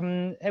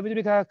 Hefyd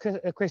wedi cael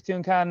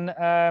cwestiwn can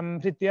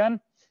Rhydian.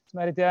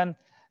 Rhydian,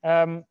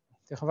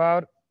 diolch yn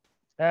fawr.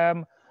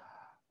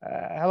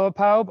 Helo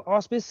pawb,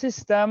 os bydd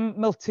system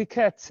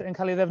multi-cut yn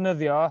cael ei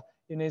ddefnyddio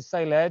i wneud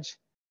silage,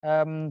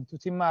 dwi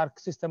ti'n marc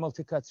system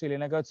multi-cut, really,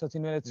 na god, so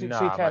ti'n mynd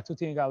 3 cut wyt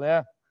ti'n cael,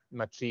 ie?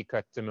 Mae 3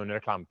 cut yn mewn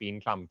i'r clamp,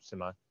 1 clamp sy'n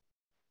yma.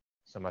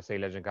 So mae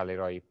silage yn cael ei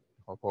roi,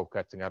 o pob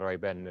cut yn cael ei roi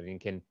ben yr un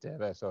cynt,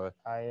 so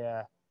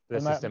bydd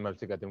y system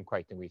multi-cut ddim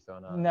quite yn gweithio.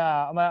 Na,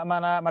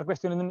 mae'r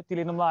gwestiwn yn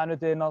dilyn ymlaen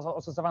wedyn, os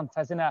oes y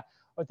fantais yna.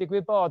 O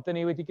digwydd bod, dyn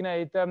ni wedi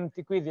gwneud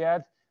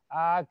digwyddiad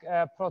ag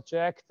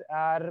prosiect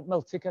ar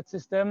multi-cut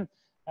system.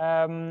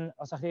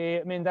 Os ydych chi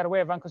mynd ar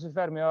wefan Cosby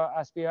Ffermio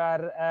a sbio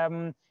ar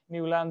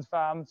Newland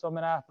Fferm, so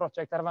mae yna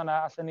prosiect ar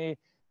fanna, allan ni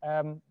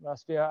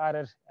sbio ar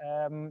yr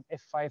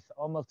effaith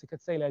o multi-cut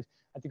silage.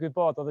 A digwydd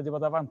bod, oedd wedi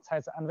bod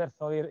afantais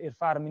anferthol i'r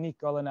ffarm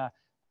unigol yna.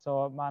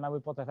 So mae yna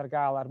wybodaeth ar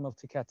gael ar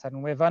multi-cut ar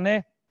yn wefan ni.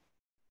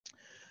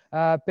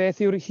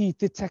 Beth yw'r heat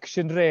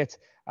detection rate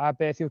a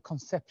beth yw'r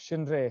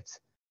conception rate?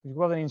 Dwi'n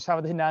gwybod ni'n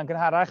siarad hynna yn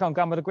gynharach, ond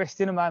gan bod y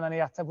gwestiwn yma, na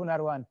ni ateb hwnna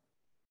rwan.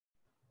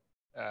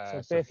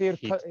 So heat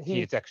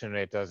detection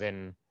rate as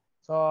in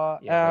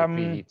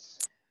preheat.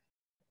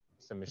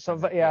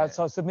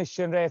 So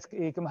submission rate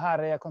i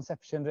gymharu a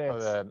conception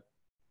rate.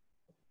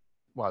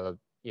 Wel,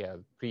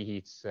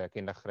 preheats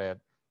cyn dechrau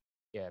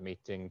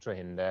meeting trwy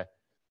hyn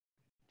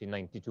di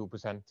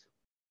 92%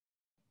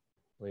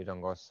 wedi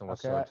dangos yn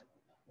wasod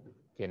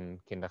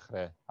cyn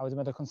dechrau. A wedyn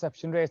mae'r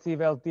conception rate i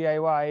fel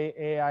DIY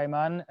AI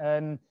man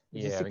yn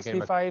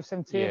 65,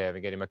 70? Ie,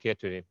 fi'n gedi mae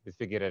catering, bydd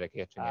ffigurau y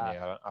catering ni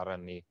ar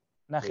hynny.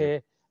 Na chi.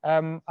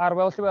 Ar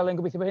wel Llywelyn,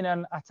 gobeithio bod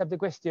hynna'n ateb dy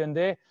gwestiwn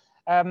di.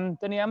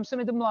 Dyn ni am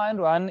symud ymlaen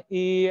rwan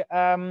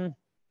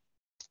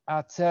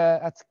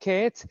at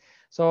Kate.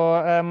 So,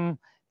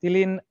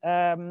 dilyn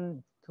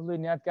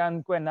cyflwyniad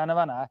gan Gwenan y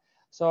fanna.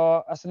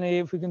 So,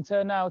 if we can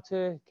turn now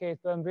to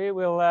Kate Bunbury,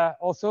 we'll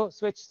also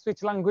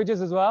switch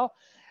languages as well.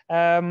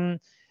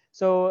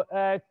 So,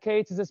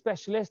 Kate is a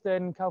specialist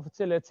in cow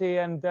fertility,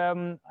 and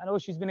I know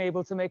she's been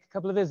able to make a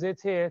couple of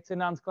visits here to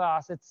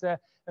NANTGLAS. It's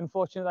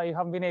unfortunate that you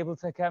haven't been able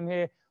to come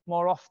here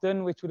more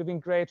often, which would have been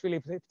great, really,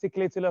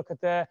 particularly to look at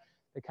the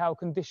cow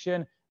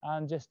condition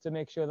and just to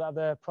make sure that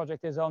the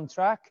project is on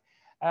track.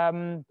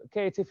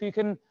 Kate, if you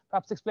can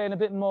perhaps explain a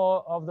bit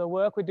more of the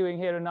work we're doing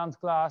here in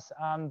NANTGLAS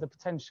and the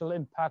potential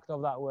impact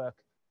of that work.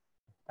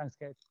 Thanks,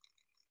 Kate.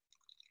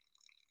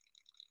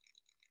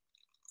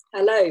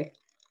 Hello.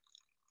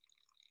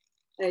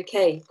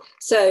 Okay,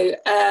 so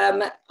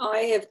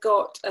I have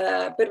got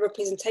a bit of a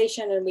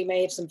presentation and we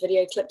may have some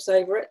video clips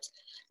over it.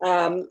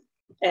 And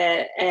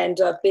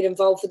I've been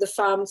involved with the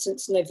farm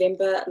since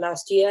November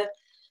last year.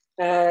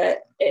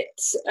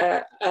 It's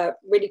a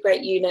really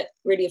great unit,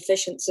 really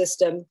efficient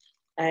system,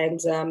 and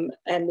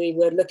we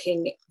were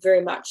looking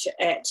very much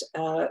at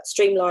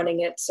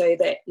streamlining it so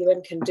that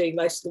Ewan can do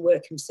most of the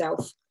work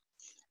himself,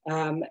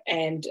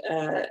 and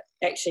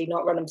actually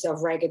not run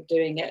himself ragged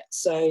doing it.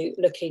 So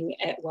looking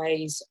at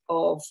ways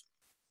of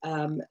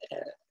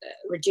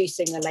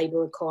reducing the labour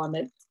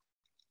requirement,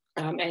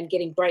 and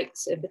getting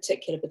breaks in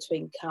particular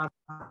between calf.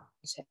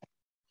 So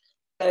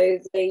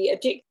the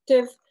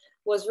objective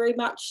was very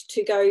much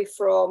to go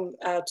from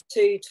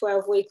 2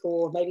 12-week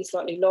or maybe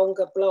slightly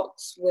longer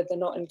blocks with a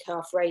not in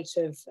calf rate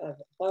of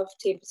above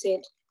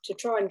 10%, to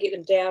try and get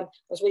them down.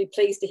 I was really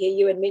pleased to hear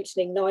Ewan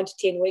mentioning 9 to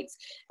 10 weeks.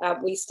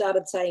 We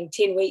started saying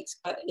 10 weeks,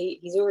 but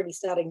he's already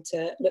starting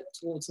to look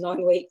towards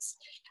 9 weeks.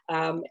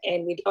 And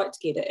we'd like to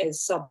get it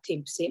as sub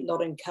 10%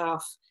 not in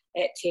calf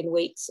at 10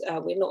 weeks.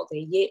 We're not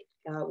there yet.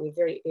 We're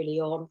very early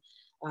on.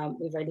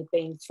 We've only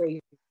been through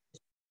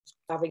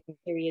calving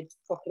periods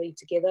properly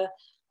together.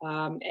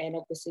 And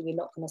obviously we're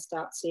not going to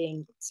start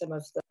seeing some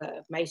of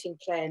the mating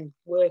plan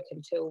work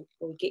until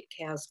we get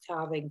cows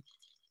calving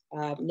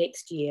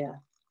next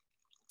year.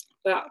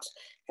 But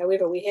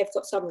however, we have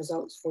got some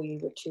results for you,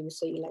 which you will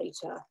see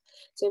later.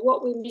 So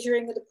what we're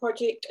measuring with the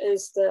project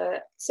is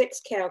the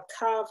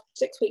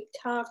 6-week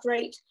calved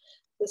rate,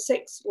 the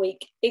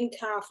 6-week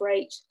in-calf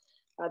rate,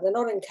 the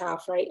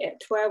non-in-calf rate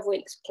at 12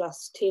 weeks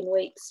plus 10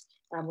 weeks.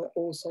 And we're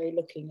also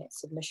looking at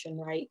submission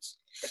rate.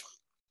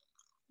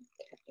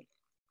 Okay.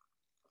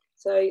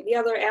 So the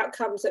other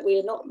outcomes that we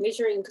are not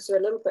measuring because they're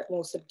a little bit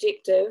more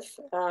subjective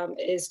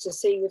is to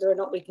see whether or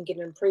not we can get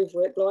an improved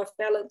work-life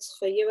balance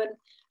for Ewan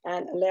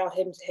and allow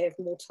him to have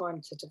more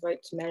time to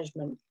devote to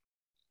management.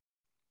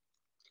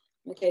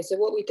 Okay, so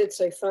what we did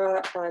so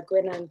far,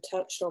 Gwennan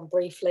touched on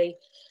briefly.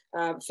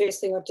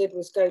 First thing I did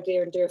was go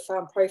there and do a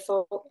farm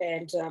profile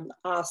and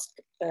ask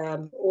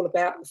all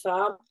about the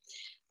farm.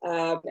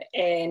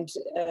 And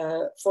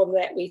from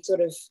that, we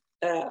sort of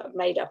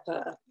made up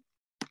a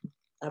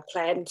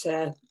plan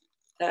to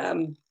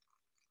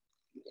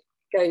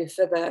go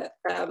for the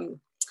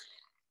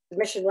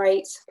submission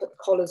rates, put the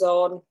collars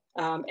on,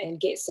 and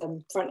get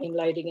some front end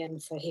loading in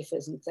for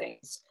heifers and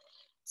things.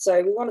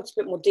 So we wanted a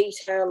bit more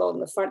detail on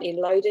the front end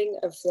loading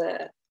of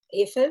the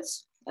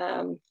heifers.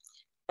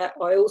 But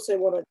I also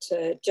wanted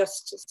to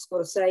just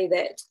sort of say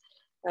that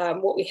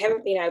what we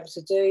haven't been able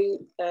to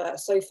do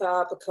so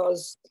far,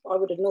 because I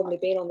would have normally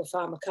been on the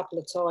farm a couple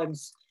of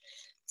times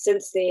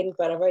since then,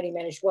 but I've only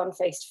managed one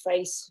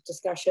face-to-face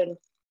discussion.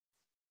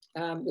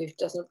 We've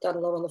done a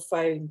lot on the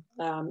phone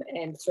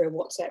and through a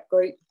WhatsApp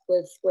group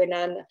with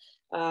Gwennan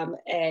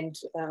and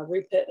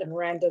Rupert and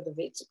Miranda, the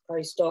vets at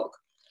ProStock.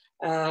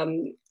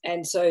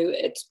 And so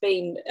it's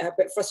been a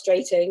bit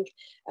frustrating.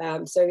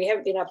 So we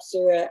haven't been able to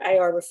do an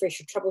AI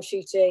refresher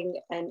troubleshooting,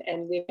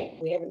 and we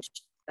haven't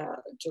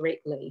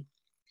directly.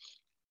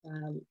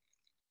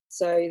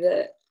 So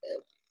the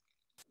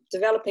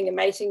developing a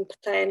mating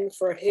plan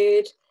for a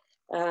herd,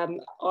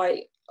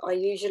 I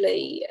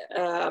usually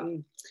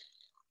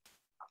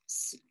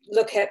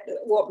look at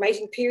what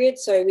mating period.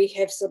 So we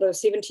have sort of a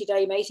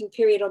 70-day mating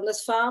period on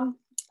this farm.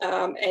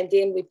 And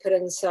then we put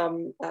in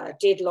some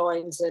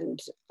deadlines and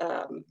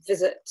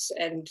visits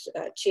and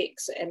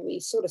checks, and we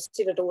sort of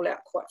set it all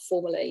out quite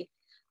formally,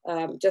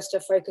 just to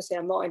focus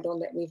our mind on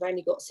that we've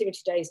only got 70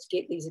 days to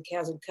get these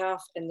cows in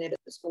calf, and that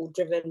it's all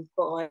driven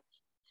by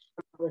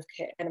the number of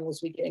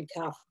animals we get in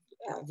calf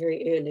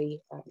very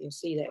early. You'll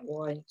see that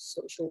why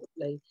sort of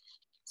shortly.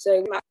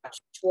 So we much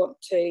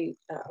want to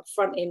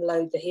front end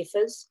load the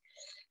heifers.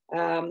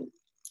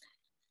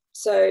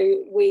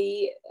 So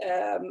we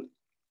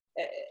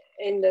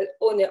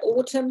on the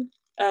autumn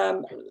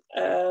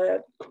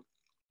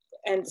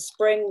and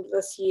spring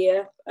this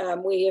year,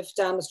 we have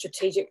done a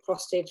strategic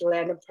prostate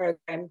landing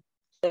program.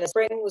 The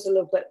spring was a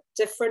little bit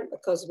different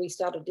because we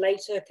started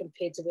later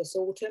compared to this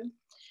autumn,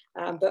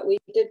 but we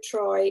did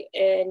try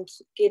and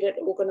get it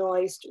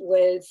organised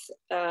with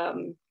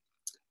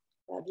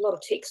a lot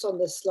of text on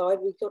this slide.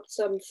 We've got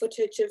some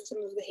footage of some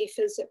of the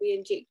heifers that we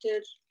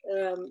injected,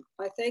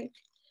 I think.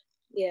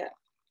 Yeah.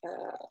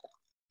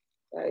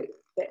 So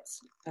that's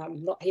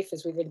not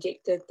heifers we've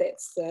injected,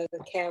 that's the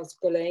cows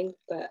bullying.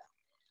 But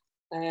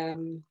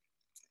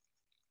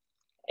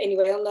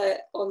anyway,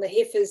 on the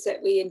heifers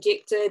that we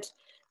injected,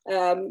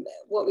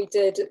 what we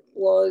did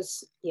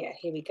was, yeah,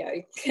 here we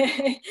go.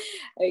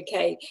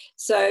 Okay,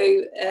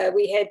 so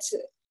we had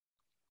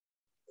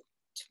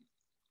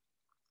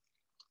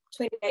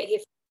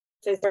 28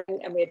 heifers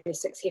and we had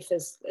 26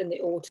 heifers in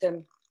the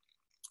autumn.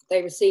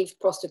 They received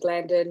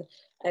prostaglandin,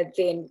 and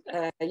then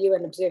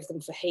Ewan observed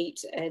them for heat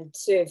and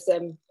served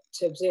them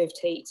to observed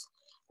heat.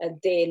 And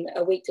then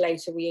a week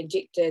later, we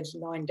injected,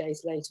 9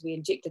 days later, we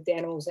injected the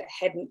animals that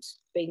hadn't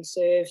been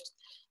served,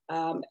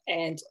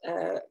 and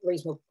a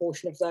reasonable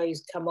proportion of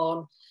those come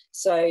on.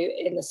 So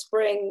in the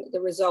spring, the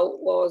result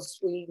was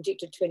we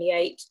injected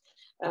 28,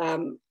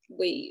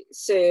 we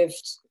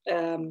served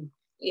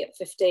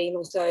 15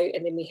 or so,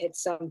 and then we had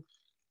some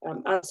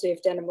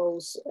unserved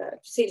animals.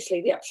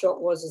 Essentially, the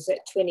upshot was that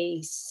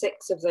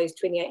 26 of those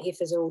 28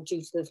 heifers are all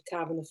due to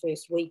calve in the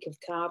first week of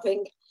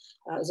calving.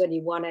 There's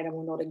only one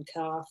animal not in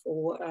calf,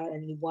 or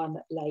only one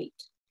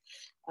late.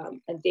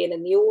 And then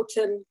in the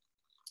autumn,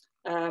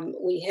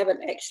 we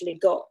haven't actually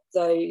got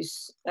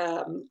those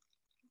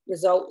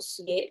results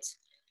yet,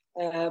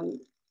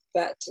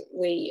 but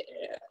we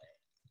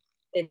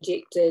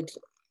injected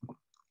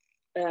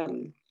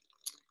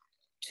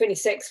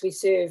 26, we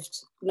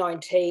served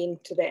 19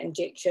 to that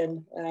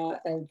injection,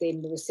 and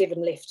then there were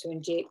 7 left to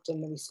inject,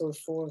 and then we saw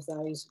 4 of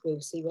those. We'll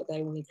see what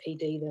they, when we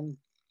PD them.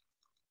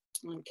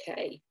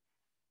 Okay.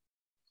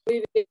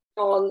 Moving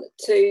on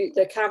to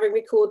the calving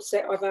records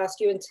that I've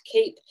asked Ewan to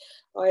keep.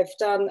 I've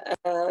done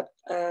a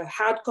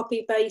hard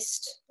copy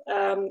based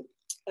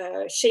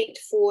sheet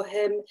for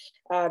him.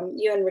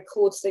 Ewan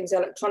records things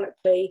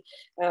electronically,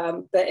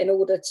 but in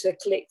order to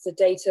collect the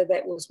data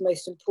that was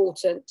most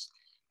important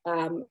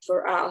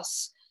for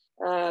us,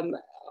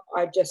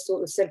 I just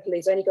thought as simple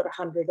as only got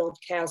 100 odd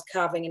cows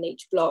calving in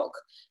each block,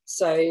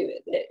 so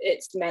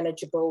it's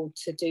manageable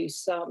to do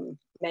some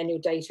manual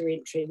data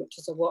entry, which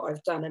is what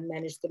I've done, and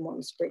managed them on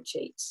the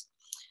spreadsheets.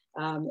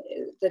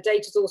 The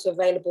data is also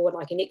available, and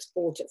I can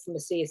export it from a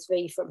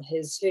CSV from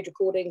his herd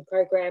recording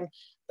program,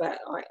 but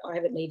I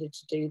haven't needed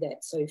to do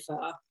that so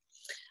far.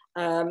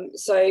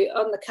 So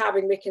on the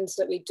calving reckons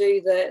that we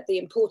do, the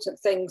important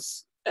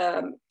things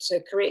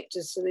to correct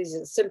is, so these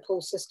are a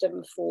simple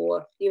system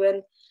for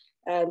Ewan,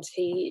 and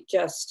he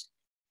just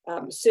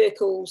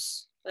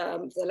circles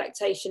the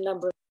lactation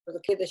number of the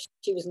kid, whether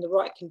she was in the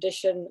right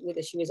condition,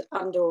 whether she was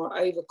under or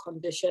over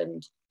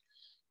conditioned,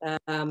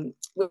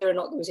 whether or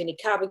not there was any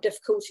calving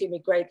difficulty, and we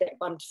grade that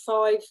 1 to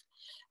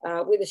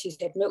 5, whether she's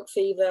had milk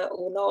fever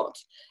or not,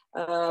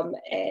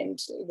 and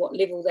what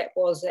level that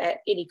was at,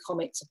 any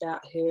comments about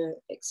her,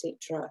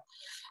 etc.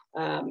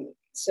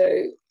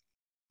 So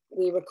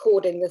we're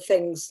recording the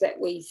things that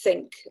we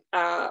think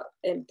are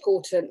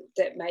important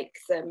that make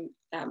them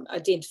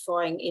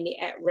identifying any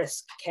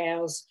at-risk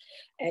cows.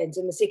 And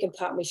in the second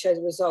part, we show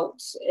the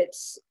results.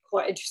 It's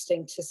quite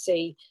interesting to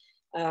see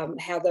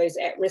how those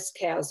at-risk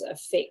cows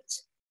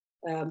affect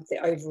the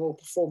overall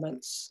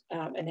performance,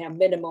 and how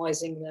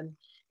minimising them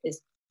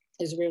is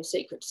a real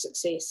secret to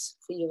success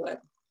for you.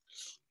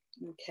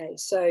 Okay,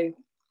 so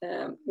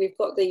we've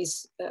got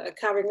these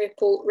calving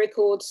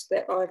records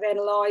that I've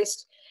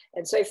analysed.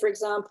 And so, for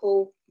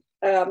example,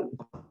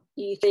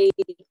 you see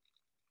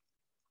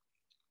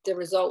the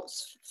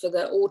results for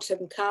the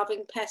autumn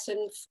calving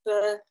pattern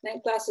for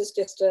NANTGLAS is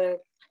just a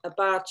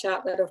bar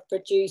chart that I've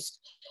produced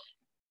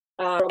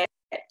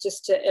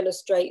just to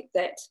illustrate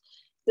that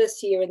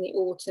this year in the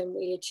autumn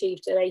we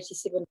achieved an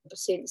 87%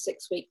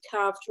 6-week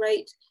calved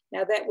rate.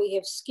 Now that we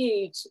have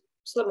skewed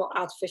somewhat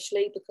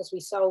artificially because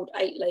we sold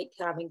 8 late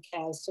calving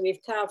cows. So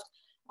we've calved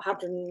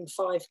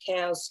 105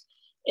 cows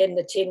in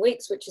the 10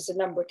 weeks, which is the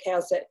number of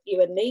cows that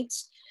Ewan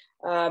needs.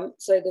 So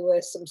there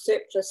were some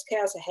surplus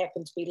cows that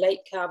happened to be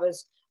late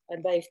calvers,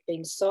 and they've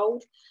been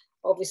sold.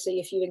 Obviously,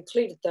 if you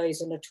included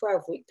those in a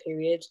 12-week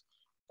period,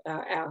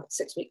 our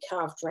 6-week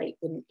calved rate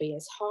wouldn't be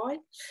as high.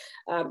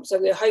 So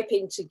we're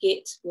wanting to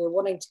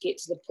get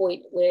to the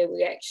point where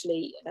we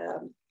actually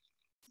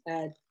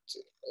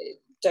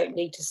don't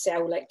need to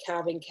sell late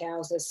calving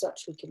cows as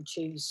such. We can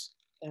choose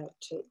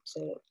to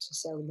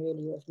sell them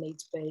earlier if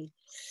needs be.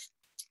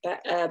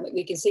 But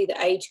we can see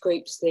the age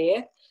groups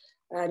there,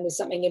 and there's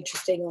something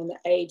interesting on the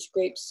age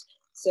groups.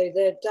 So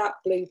the dark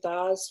blue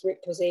bars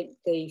represent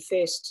the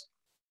first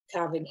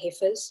calving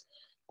heifers,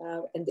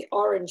 and the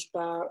orange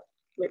bar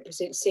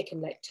represents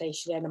second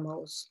lactation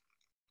animals.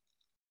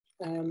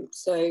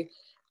 So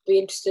be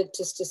interested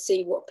just to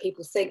see what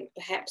people think,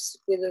 perhaps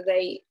whether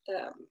they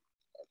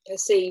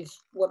perceive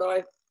what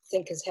I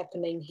think is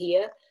happening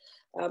here.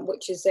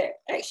 Which is that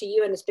actually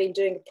Ewan has been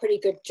doing a pretty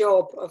good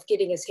job of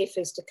getting his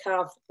heifers to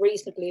calve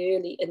reasonably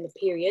early in the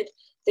period.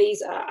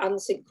 These are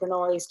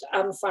unsynchronized,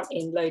 unfront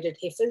end loaded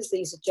heifers.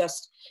 These are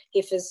just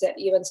heifers that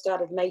Ewan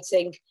started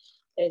mating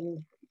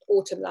in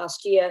autumn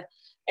last year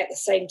at the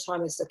same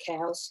time as the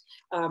cows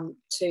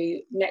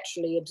to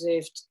naturally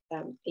observed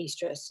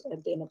estrus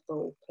and then a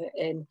bull put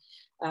in.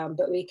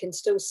 But we can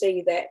still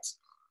see that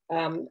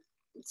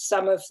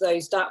some of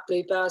those dark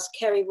blue bars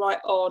carry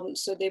right on.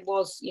 So there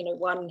was,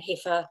 one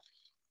heifer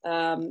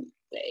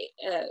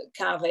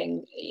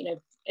calving,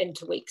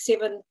 into week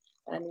 7,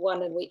 and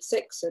one in week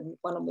 6, and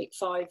one in week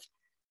 5.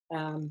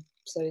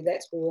 So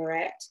that's where we're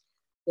at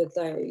with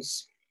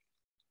those.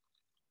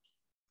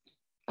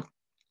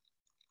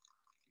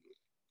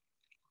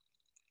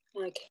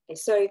 Okay,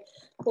 so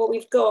what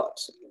we've got,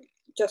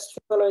 just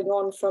following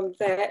on from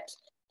that,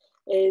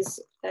 is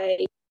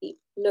a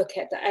look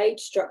at the age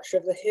structure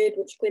of the herd,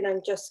 which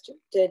Gwennan just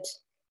did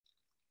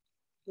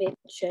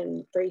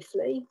mention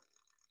briefly.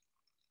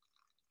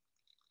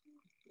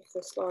 If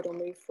the slide will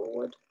move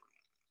forward.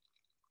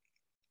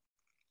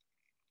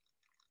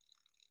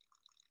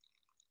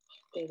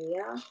 There we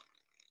are.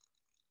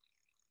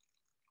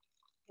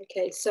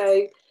 Okay,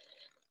 so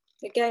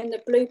again,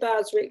 the blue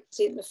bars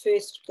represent the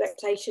first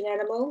lactation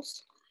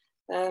animals.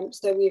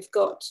 So we've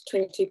got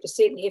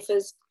 22%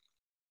 heifers,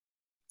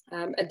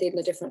 and then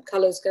the different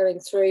colours going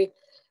through.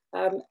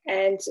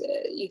 And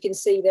you can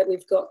see that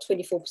we've got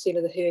 24%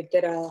 of the herd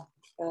that are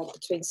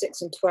between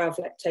 6 and 12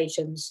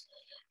 lactations.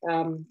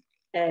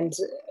 And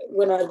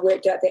when I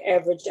worked out the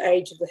average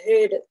age of the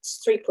herd,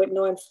 it's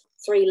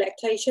 3.93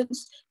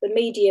 lactations. The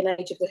median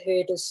age of the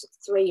herd is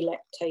 3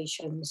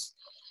 lactations.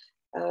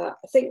 I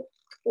think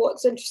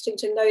what's interesting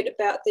to note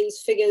about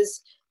these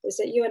figures is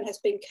that Ewan has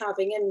been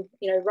calving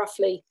in,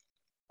 roughly,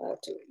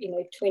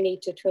 20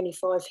 to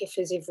 25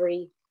 heifers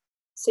every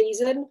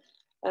season.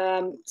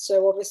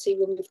 So obviously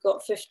when we've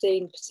got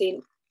 15%,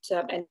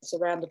 and it's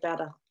around about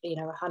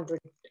 100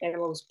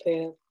 animals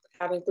per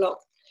calving block.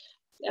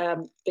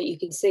 But you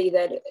can see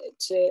that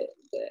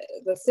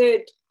the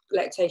third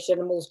lactation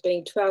animals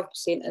being 12%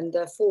 and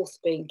the fourth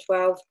being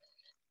 12,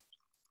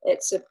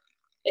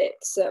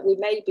 we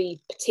may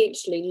be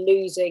potentially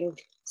losing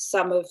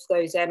some of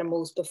those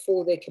animals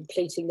before they're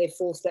completing their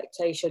fourth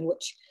lactation,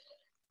 which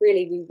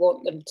really we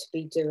want them to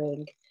be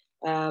doing.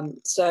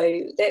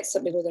 So that's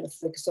something we're going to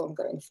focus on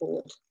going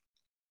forward.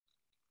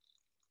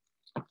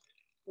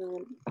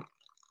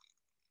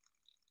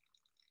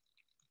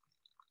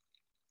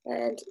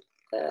 And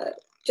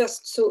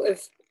just sort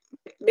of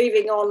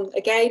moving on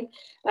again,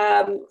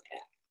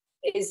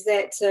 is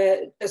that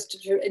just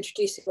to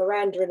introduce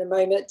Miranda in a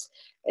moment,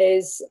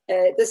 is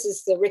this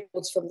is the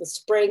records from the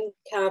spring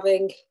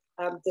calving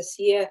this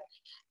year,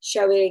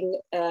 showing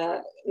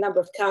number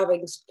of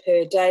calvings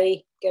per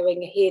day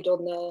going ahead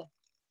on the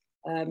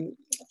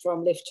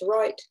from left to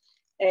right,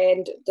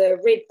 and the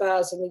red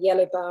bars and the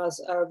yellow bars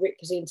are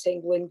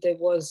representing when there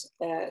was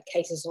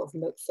cases of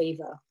milk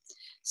fever.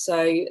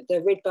 So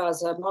the red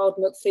bars are mild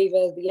milk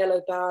fever, the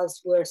yellow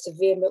bars were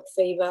severe milk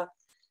fever,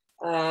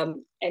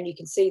 and you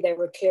can see they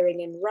were occurring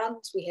in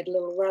runs. We had a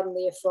little run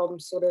there from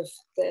sort of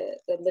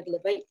the middle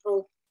of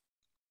April.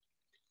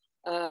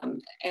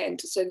 And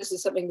so this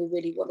is something we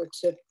really wanted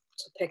to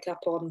pick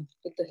up on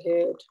with the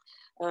herd.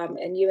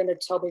 And Ewan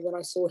had told me when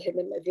I saw him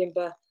in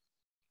November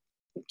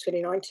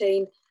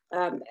 2019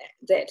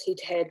 that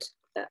he'd had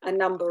a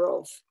number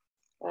of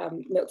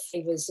milk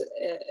fevers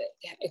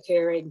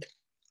occurring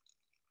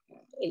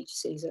each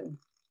season.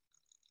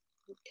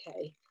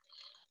 Okay,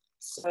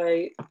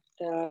 so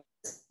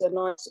it's a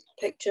nice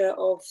picture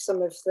of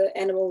some of the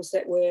animals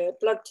that were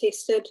blood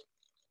tested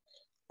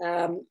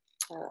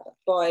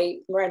by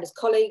Miranda's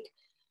colleague,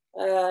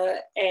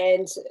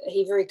 and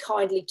he very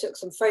kindly took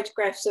some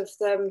photographs of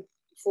them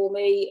for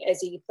me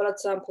as he blood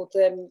sampled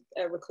them,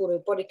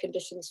 recorded body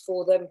conditions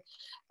for them,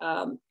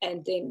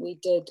 and then we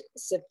did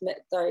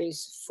submit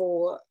those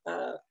for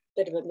a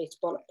bit of a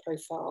metabolic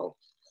profile.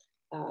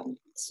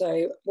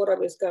 So what I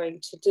was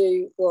going to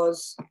do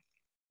was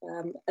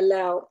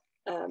allow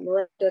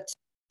Miranda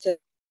to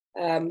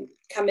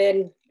come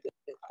in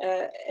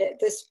at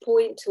this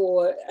point,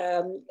 or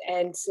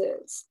and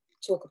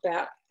talk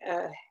about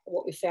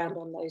what we found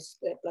on those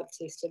blood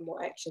tests and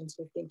what actions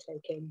we've been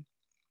taking.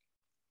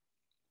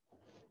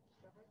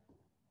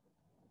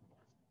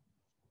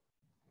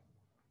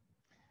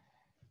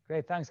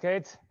 Great, thanks,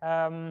 Kate.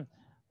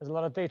 There's a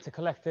lot of data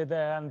collected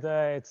there, and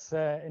it's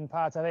in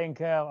part, I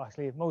think,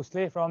 actually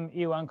mostly from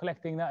Ewan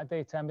collecting that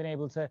data and being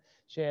able to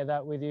share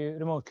that with you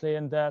remotely.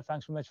 And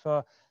thanks very much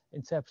for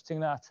interpreting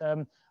that.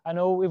 I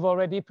know we've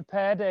already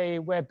prepared a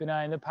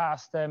webinar in the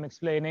past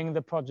explaining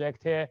the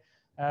project here,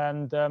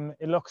 and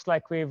it looks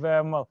like we've,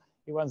 well,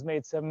 Ewan's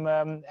made some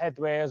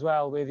headway as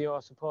well with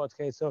your support,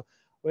 Kate. So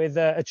with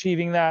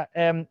achieving that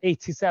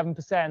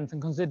 87%,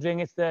 and considering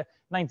it's the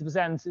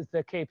 90% is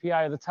the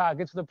KPI or the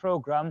target for the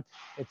program,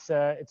 it's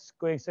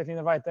going certainly in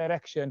the right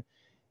direction.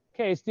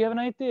 Kate, do you have an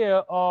idea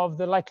of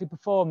the likely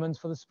performance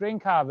for the spring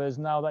calvers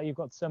now that you've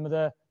got some of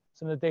the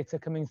data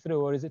coming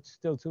through, or is it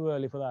still too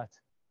early for that?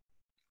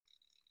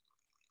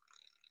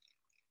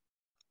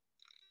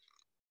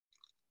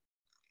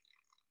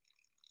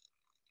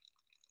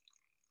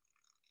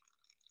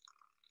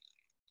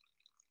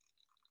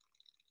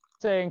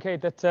 Saying, Kate,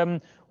 that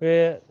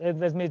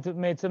there's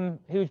made some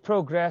huge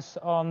progress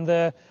on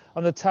the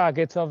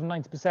target of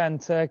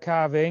 90%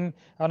 calving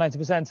or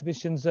 90%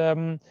 submissions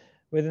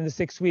within the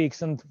 6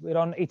 weeks, and we're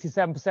on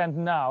 87%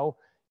 now.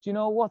 Do you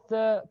know what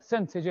the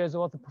percentage is or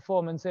what the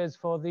performance is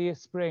for the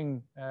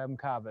spring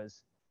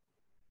calvers?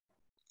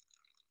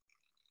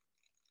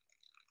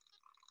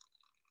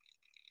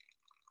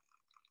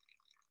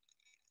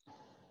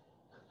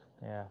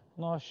 Yeah,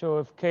 not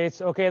sure if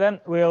Kate. Okay,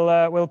 then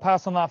we'll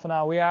pass on that for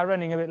now. We are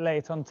running a bit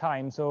late on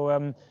time,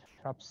 so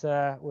perhaps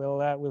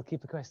we'll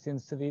keep the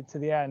questions to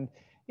the end.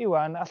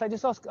 Ewan, allai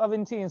just ask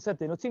ofyn ti yn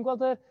sydyn, wyt ti'n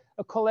gweld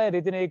y coleri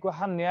wedi gwneud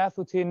gwahaniaeth,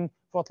 wyt ti'n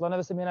fodlon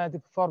efo symud wedi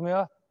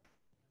perfformio?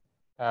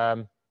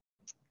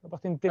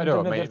 Bod ti'n dim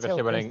defnyddio'r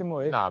telkens dim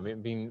mwy? Na,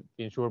 fi'n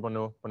siŵr bod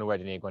nhw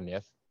wedi gwneud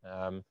gwahaniaeth.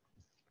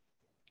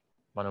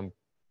 Maen nhw'n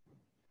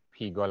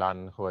pigo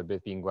lan chwyd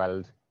beth fi'n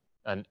gweld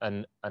yn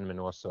mynd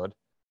o osod.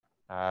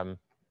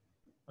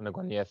 Ond y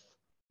gwahaniaeth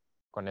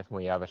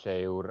mwyaf felly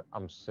yw'r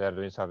amser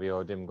dwi'n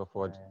safio dim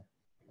goffod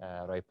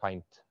rhoi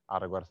paint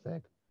ar y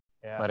gwartheg.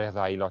 Mae'n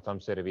rhyddhau lot o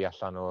amser i fi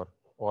allan o'r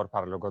o'r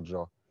parlo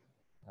godro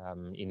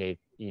i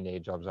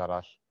wneud jobs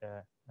arall.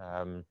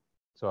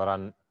 So o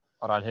ran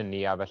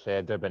hynny a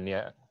felly dibynnu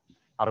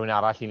ar rhywun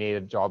arall i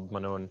wneud y job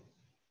maen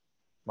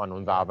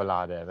nhw'n dda fel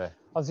ade fe.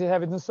 Ond ti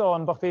hefyd yn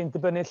sôn bod chdi'n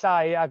dibynnu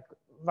llai ac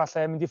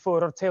falle mynd i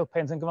ffwrdd o'r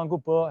tailpaint yn gyfan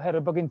gwbl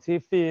herwydd bod gen ti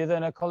ffydd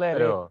yn y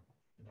coleri.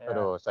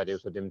 Ydw, sa'i diw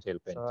so dim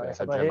tailpaint. So,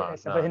 ella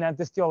bod hynna'n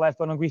dystiolaeth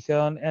bod nhw'n gweithio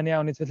yn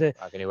iawn i ti felly.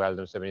 A gen i weld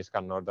yn sef yn ei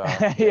sganwr da.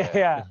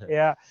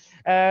 Ie.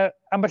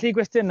 Ambell i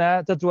gwestiynau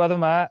dydwedd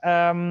yma.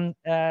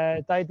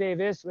 Dai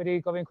Davies wedi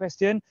gofyn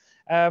cwestiwn.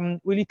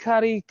 Will you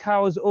carry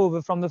cows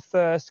over from the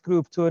first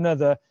group to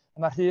another?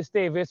 Mae Rhys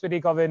Davies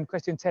wedi gofyn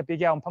cwestiwn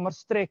tebyg iawn. Pa mor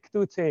strict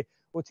wyt ti?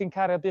 Wyt ti'n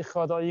cario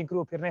buchod o un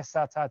grŵp i'r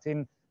nesaf ta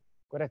ti'n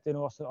gwaredu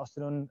nhw os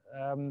nhw'n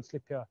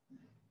slipio?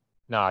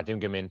 Na,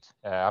 dim gymaint.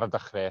 Ar y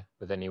dechrau,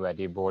 bydden ni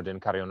wedi bod yn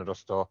cario nhw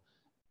drosto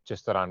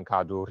jyst o ran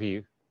cadw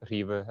rhif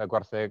y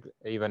gwartheg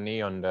i fyny,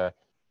 ond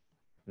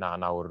na,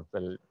 nawr,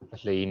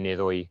 felly un neu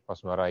ddwy, os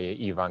mae rai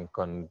ifanc,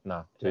 ond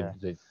na,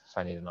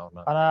 sa'n neud yn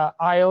nawr. Yna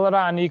ail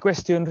ran i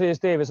gwestiwn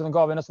Rhys Davies oedd yn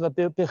gofyn os oedd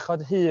y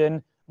buchod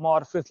hun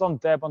mor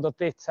ffrwythlondeb, ond o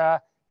data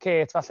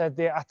Kate falle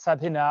di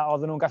atab hynna,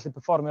 oedden nhw'n gallu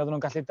perfformio, oedden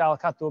nhw'n gallu dal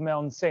cadw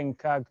mewn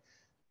sync. Na,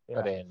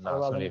 so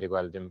ni wedi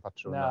gweld dim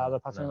patrwm. Na, oedd y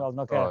patrwm yn gweld,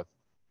 oce.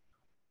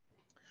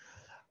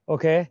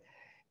 Okay,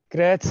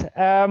 great.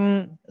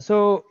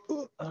 So,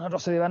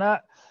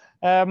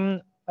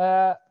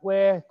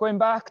 we're going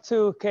back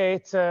to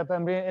Kate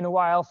in a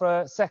while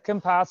for a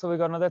second part, so we've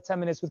got another 10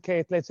 minutes with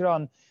Kate later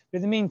on. But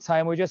in the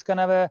meantime, we're just going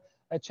to have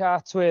a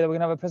chat with, we're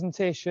going to have a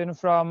presentation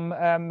from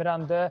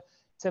Miranda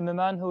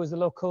Timmerman, who is the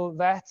local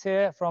vet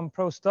here from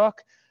ProStock.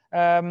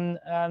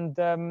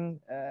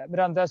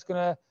 Miranda is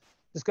going to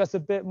discuss a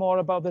bit more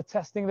about the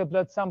testing, the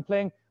blood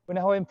sampling. We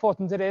know how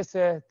important it is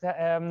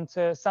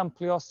to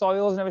sample your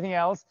soils and everything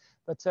else,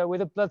 but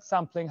with the blood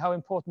sampling, how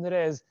important it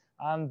is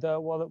and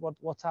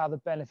what are the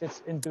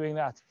benefits in doing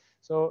that.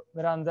 So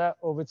Miranda,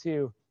 over to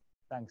you.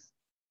 Thanks.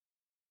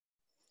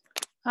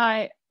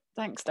 Hi,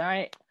 thanks,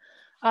 Derek.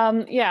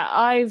 Yeah,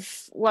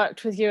 I've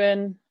worked with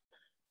Ewan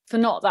for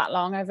not that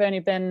long. I've only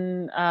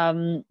been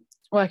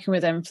working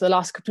with him for the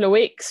last couple of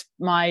weeks.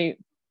 My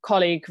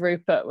colleague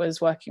Rupert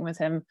was working with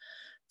him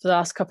for the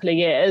last couple of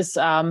years,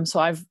 so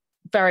I've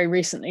very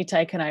recently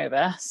taken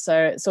over. So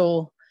it's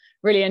all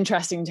really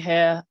interesting to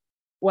hear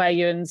where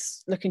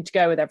Ewan's looking to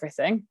go with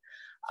everything.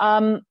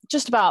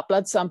 Just about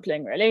blood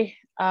sampling, really.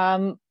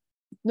 The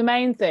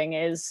main thing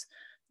is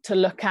to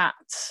look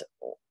at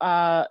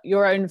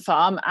your own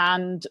farm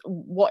and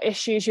what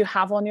issues you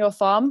have on your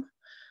farm.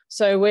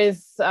 So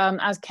with,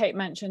 as Kate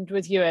mentioned,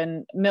 with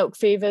Ewan, milk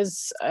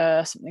fevers,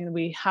 something that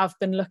we have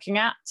been looking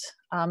at.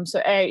 So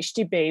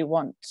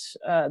AHDB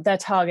their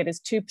target is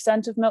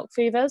 2% of milk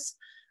fevers.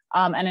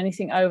 And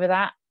anything over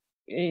that,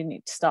 you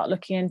need to start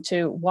looking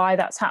into why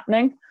that's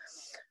happening.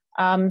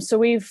 So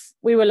we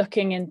were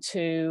looking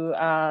into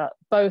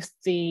both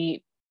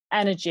the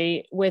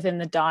energy within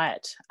the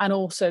diet and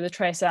also the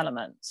trace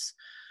elements.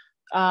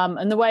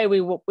 And the way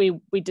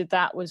we did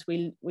that was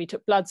we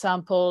took blood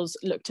samples,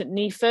 looked at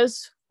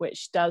NEFAs,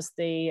 which does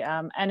the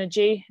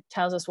energy,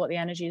 tells us what the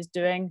energy is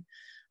doing.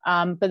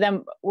 But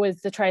then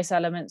with the trace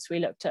elements, we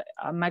looked at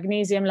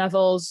magnesium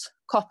levels,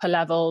 copper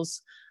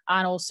levels,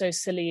 and also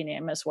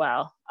selenium as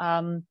well.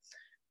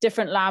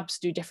 Different labs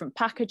do different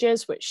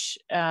packages, which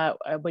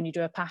when you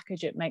do a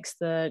package, it makes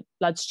the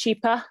bloods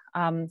cheaper.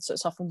 So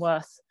it's often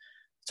worth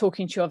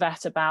talking to your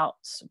vet about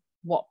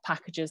what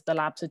packages the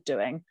labs are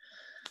doing.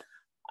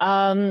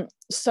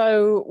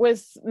 So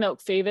with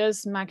milk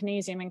fevers,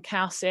 magnesium and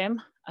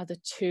calcium are the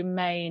two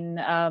main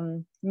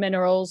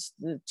minerals,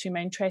 the two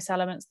main trace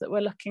elements that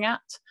we're looking at.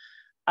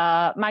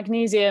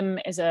 Magnesium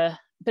is a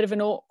bit of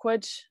an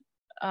awkward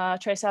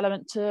trace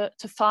element to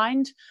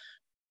find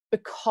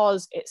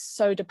because it's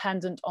so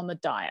dependent on the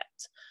diet.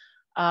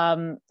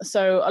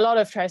 So a lot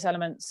of trace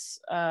elements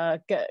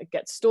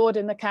get stored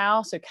in the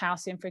cow. So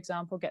calcium, for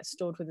example, gets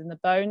stored within the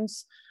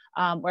bones,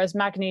 whereas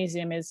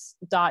magnesium is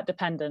diet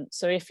dependent.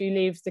 So if you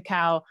leave the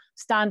cow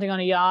standing on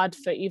a yard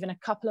for even a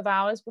couple of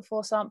hours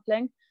before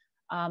sampling,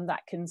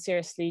 that can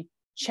seriously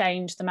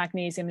change the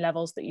magnesium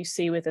levels that you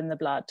see within the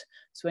blood.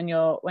 So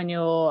when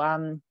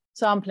you're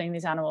sampling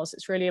these animals,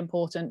 it's really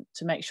important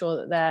to make sure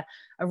that they're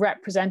a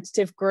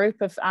representative group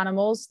of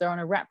animals. They're on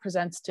a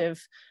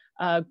representative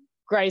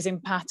grazing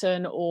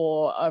pattern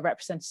or a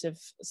representative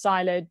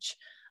silage,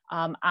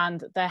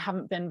 and they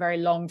haven't been very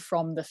long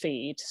from the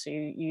feed. So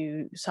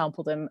you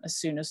sample them as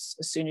soon as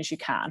you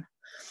can.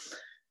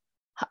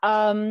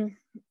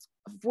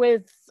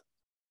 With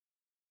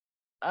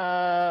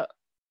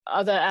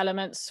other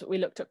elements, we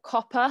looked at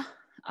copper,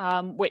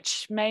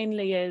 which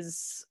mainly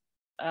is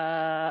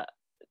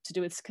to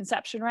do with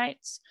conception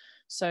rates.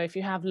 So if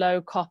you have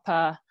low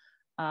copper,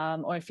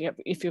 or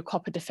if you're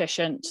copper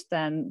deficient,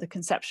 then the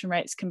conception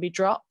rates can be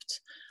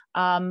dropped.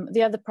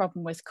 The other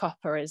problem with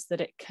copper is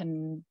that it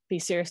can be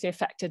seriously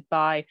affected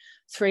by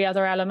three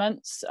other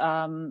elements: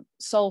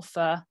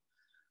 sulfur,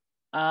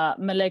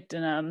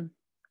 molybdenum,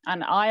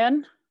 and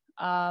iron.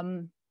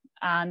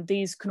 And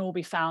these can all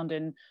be found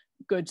in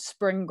good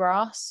spring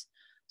grass.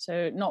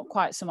 So not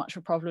quite so much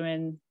a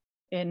problem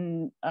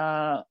in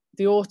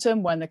the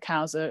autumn when the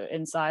cows are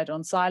inside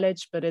on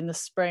silage, but in the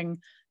spring,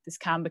 this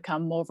can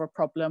become more of a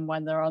problem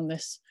when they're on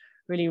this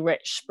really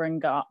rich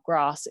spring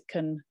grass. It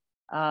can,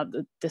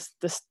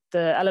 the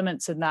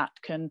elements in that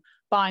can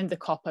bind the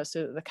copper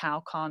so that the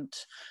cow can't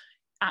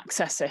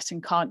access it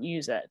and can't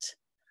use it.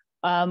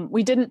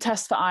 We didn't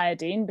test for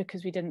iodine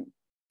because we didn't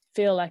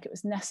feel like it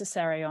was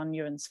necessary on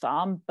Ewan's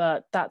farm,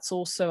 but that's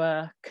also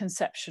a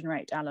conception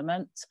rate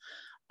element.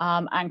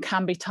 And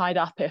can be tied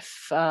up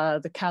if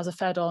the cows are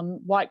fed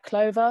on white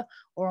clover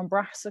or on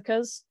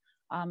brassicas.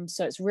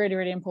 So it's really,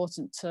 really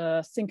important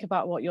to think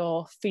about what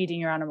you're feeding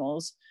your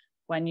animals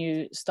when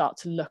you start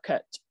to look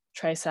at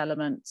trace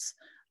elements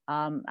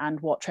and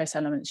what trace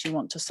elements you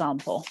want to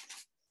sample.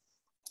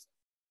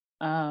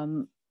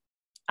 And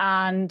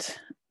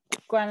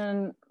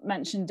Gwen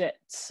mentioned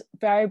it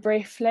very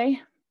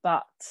briefly,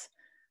 but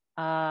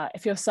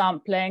if you're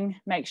sampling,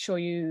 make sure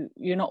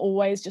you're not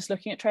always just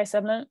looking at trace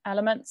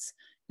elements.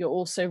 You're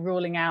also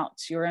ruling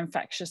out your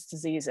infectious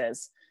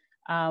diseases.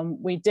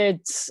 We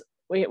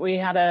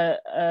had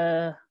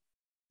a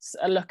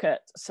look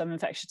at some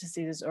infectious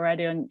diseases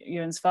already on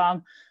Ewan's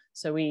farm,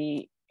 so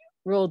we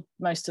ruled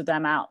most of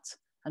them out,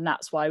 and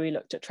that's why we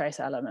looked at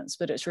trace elements.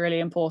 But it's really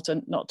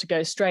important not to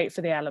go straight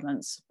for the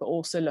elements, but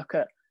also look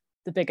at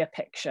the bigger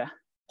picture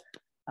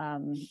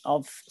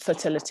of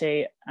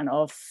fertility and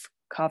of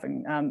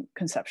calving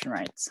conception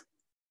rates.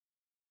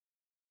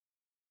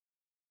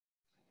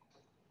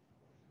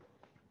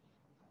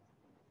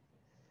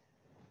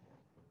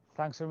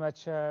 Thanks very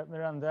much,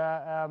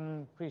 Miranda.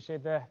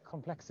 Appreciate the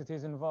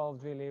complexities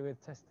involved really with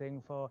testing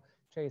for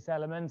trace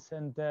elements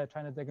and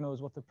trying to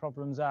diagnose what the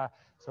problems are.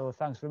 So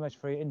thanks very much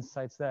for your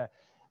insights there.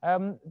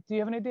 Do you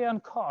have an idea on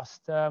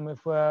cost?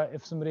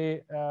 If somebody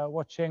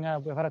watching,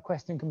 we've had a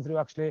question come through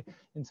actually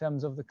in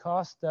terms of the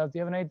cost. Do you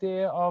have an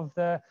idea of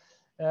the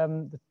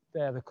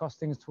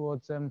costings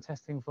towards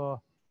testing for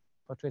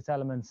trace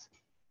elements?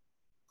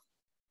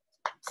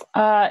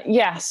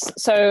 Yes,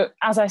 so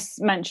as I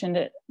mentioned,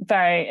 it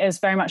is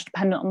very much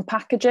dependent on the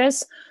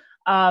packages.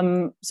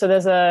 So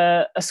there's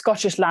a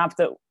Scottish lab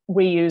that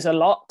we use a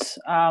lot,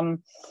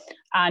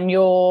 and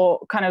your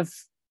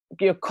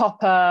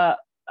copper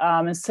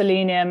and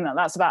selenium,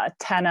 that's about a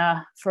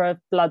tenner for a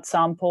blood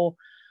sample.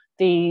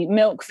 The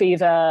milk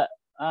fever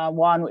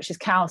one, which is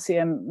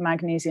calcium,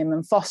 magnesium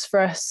and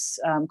phosphorus,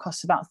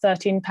 costs about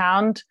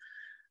 £13.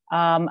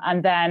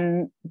 And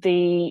then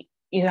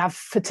you have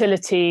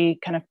fertility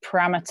kind of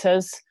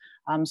parameters.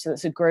 So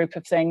it's a group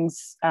of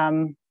things.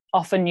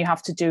 Often you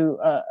have to do,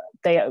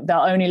 they'll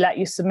only let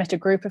you submit a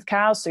group of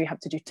cows. So you have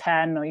to do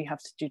 10 or you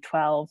have to do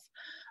 12.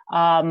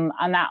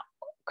 And that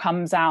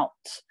comes out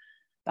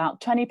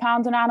about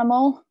 £20 an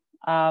animal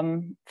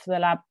for the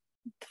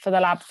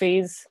lab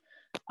fees.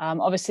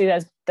 Obviously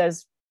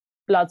there's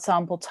blood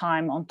sample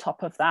time on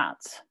top of that.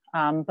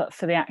 But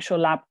for the actual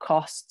lab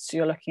costs,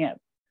 you're looking at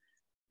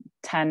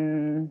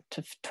 £10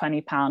 to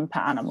 £20 per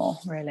animal,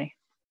 really.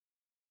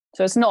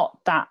 So it's not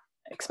that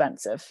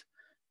expensive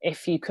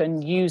if you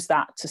can use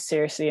that to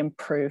seriously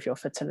improve your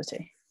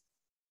fertility.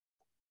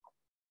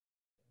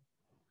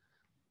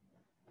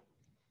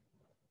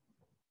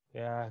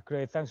 Yeah,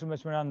 great. Thanks so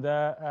much,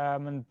 Miranda.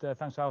 And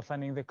thanks for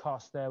outlining the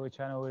cost there, which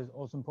I know is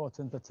also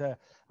important. But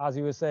as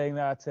you were saying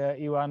that,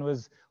 Ewan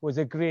was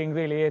agreeing,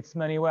 really, it's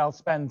money well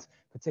spent,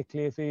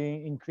 particularly if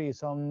you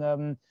increase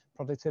on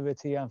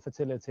productivity and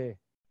fertility.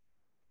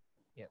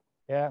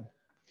 Yeah.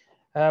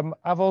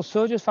 I've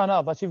also just found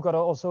out that you've got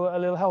also a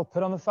little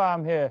helper on the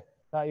farm here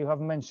that you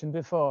haven't mentioned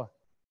before.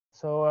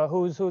 So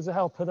who's the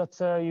helper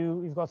that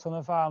you've got on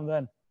the farm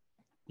then?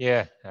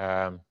 Yeah,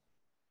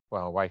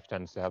 well, wife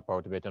tends to help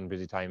out a bit on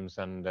busy times,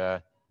 and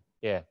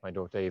yeah, my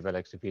daughter Eva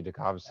likes to feed the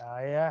calves.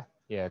 Yeah.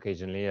 Yeah,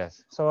 occasionally,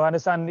 yes. So I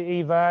understand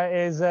Eva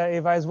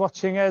is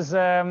watching us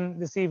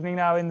this evening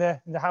now in the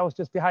house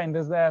just behind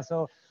us there.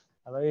 So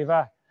hello,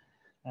 Eva.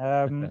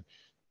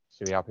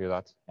 Should be happy with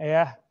that.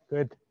 Yeah,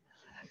 good.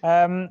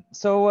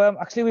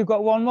 Actually, we've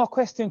got one more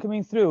question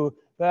coming through,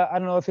 but I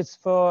don't know if it's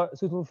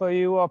suitable for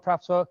you or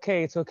perhaps for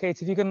Kate. So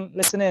Kate, if you can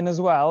listen in as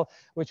well,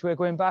 which we're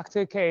going back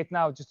to Kate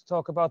now just to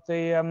talk about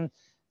the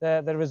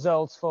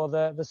results for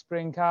the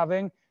spring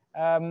calving.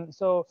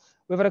 So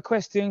we've had a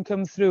question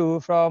come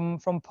through from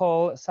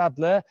Paul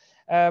Sadler.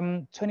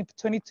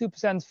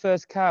 22%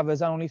 first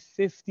calvers and only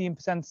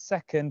 15%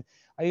 second.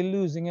 Are you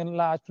losing a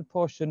large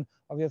proportion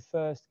of your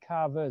first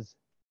calvers?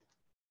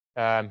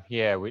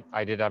 Yeah,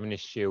 I did have an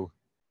issue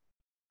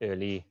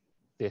early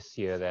this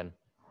year then.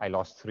 I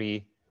lost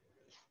 3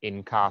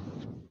 in calf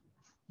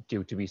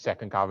due to be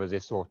second calvers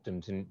this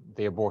autumn. And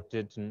they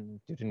aborted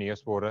due to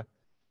neospora.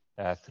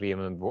 3 of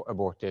them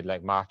aborted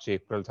like March,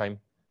 April time.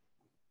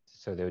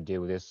 So they were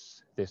due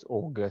this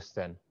August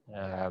then.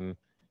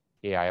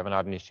 Yeah, I haven't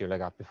had an issue like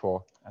that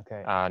before.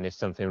 Okay. And it's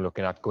something we're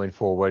looking at going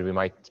forward. We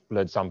might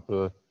blood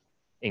sample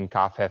in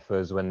calf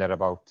heifers when they're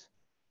about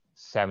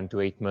 7 to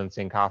 8 months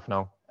in calf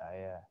now.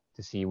 Yeah.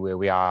 To see where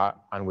we are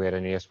and where the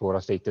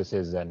neospora status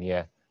is, then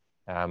yeah,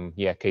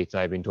 yeah, Kate and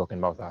I have been talking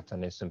about that,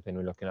 and it's something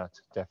we're looking at,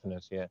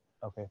 definitely. Yeah.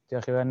 Okay,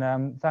 diolch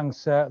Ewan.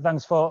 Thanks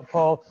for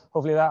Paul.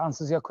 Hopefully that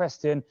answers your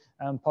question.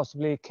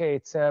 Possibly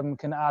Kate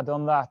can add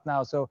on that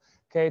now. So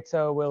Kate,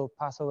 we'll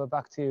pass over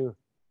back to you.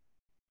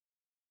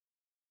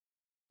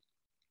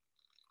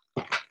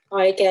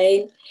 Hi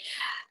again.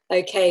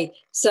 Okay,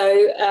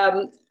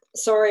 so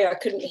sorry I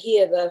couldn't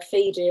hear the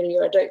feed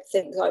earlier. I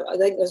think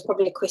there was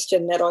probably a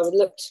question that I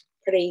looked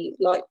pretty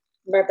like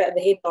about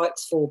the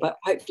headlights for, but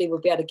hopefully we'll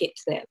be able to get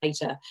to that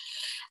later.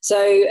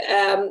 So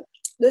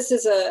this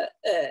is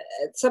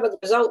some of the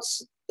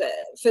results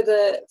for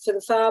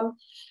the farm,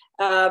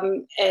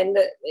 and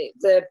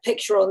the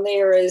picture on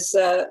there is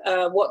a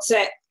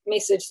WhatsApp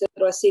message that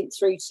I sent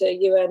through to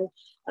Ewan,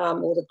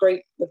 or the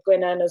group with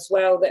Gwynn as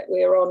well that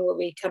we're on, where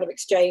we kind of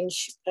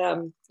exchange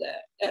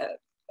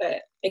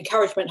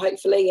encouragement,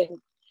 hopefully,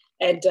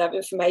 and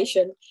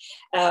information.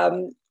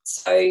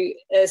 So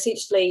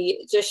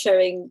essentially just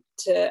showing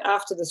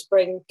after the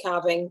spring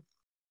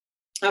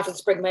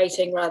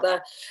mating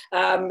rather,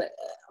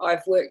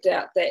 I've worked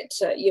out that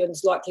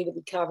Ewan's likely to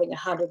be calving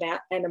 100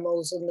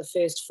 animals in the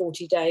first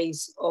 40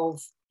 days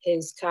of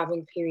his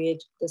calving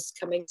period this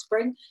coming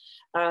spring.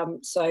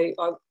 So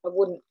I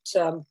wouldn't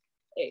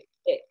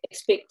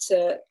expect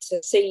to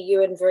see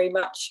Ewan very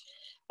much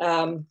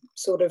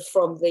sort of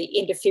from the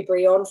end of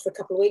February on for a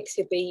couple of weeks.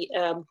 He'll be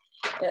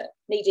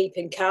knee deep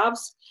in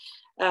calves.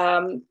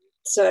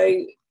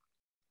 So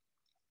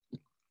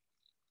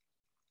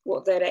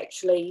what that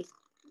actually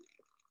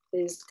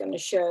is going to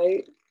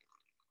show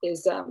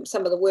is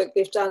some of the work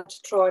we've done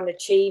to try and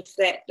achieve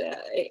that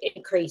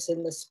increase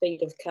in the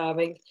speed of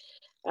calving.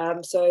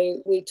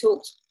 So we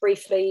talked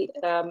briefly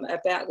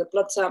about the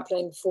blood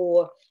sampling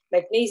for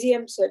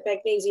magnesium. So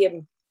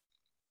magnesium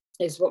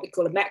is what we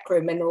call a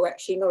macro mineral,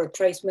 actually not a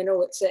trace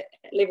mineral. It's at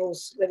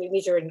levels that we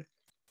measure in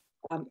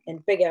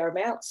bigger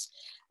amounts.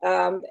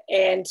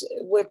 And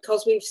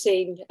because we've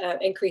seen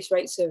increased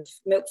rates of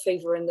milk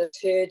fever in the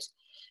herd,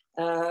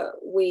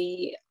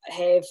 we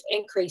have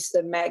increased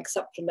the mag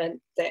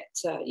supplement that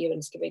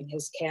Ewan's giving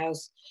his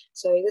cows.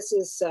 So this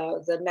is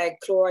the mag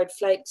chloride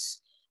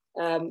flakes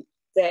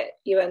that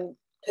Ewan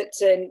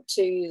puts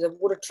into the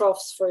water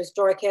troughs for his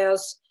dry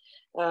cows.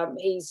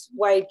 He's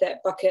weighed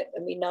that bucket,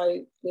 and we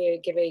know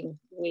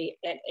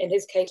in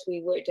his case,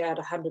 we worked out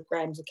 100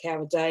 grams a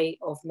cow a day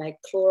of mag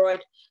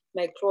chloride.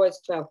 Mag chloride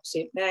is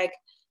 12% mag,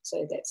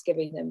 so that's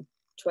giving them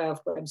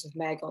 12 grams of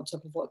mag on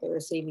top of what they're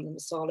receiving in the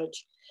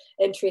silage.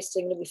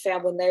 Interestingly, we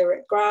found when they were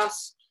at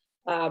grass,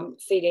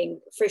 feeding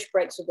fresh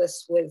breaks with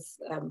this with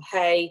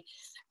hay,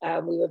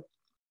 we were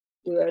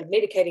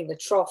medicating the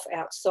trough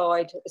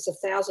outside. It's a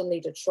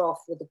 1,000-litre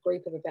trough with a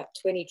group of about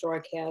 20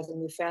 dry cows,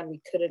 and we found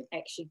we couldn't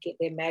actually get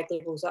their mag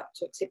levels up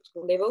to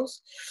acceptable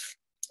levels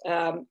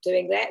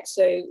doing that.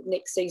 So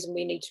next season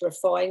we need to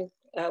refine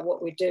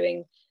what we're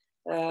doing.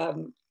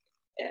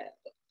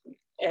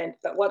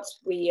 But once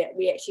we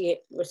actually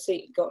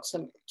got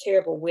some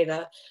terrible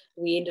weather,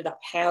 we ended up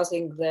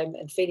housing them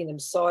and feeding them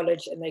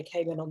silage, and they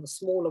came in on the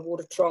smaller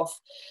water trough,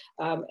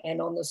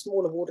 and on the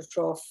smaller water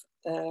trough,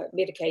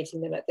 medicating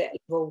them at that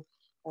level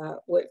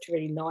worked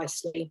really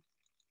nicely.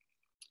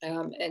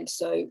 And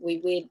so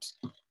we went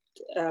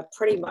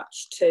pretty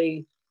much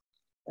to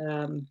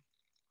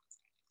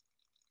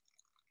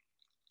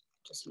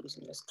just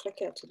using this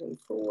clicker to move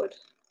forward.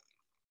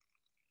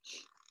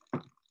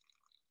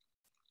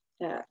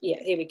 Yeah,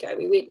 here we go.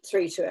 We went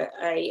through to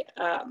a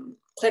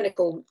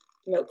clinical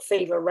milk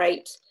fever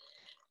rate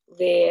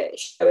there,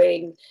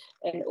 showing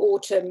in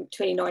autumn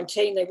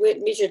 2019. They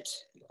weren't measured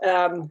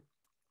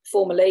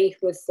formally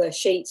with the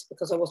sheets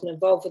because I wasn't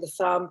involved with the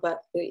farm,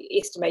 but we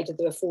estimated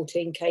there were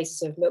 14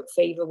 cases of milk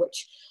fever,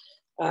 which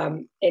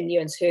in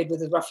Ewan's herd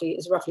is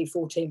roughly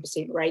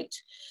 14% rate.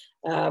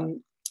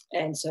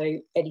 And so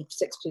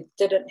 86%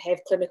 didn't have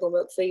clinical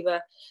milk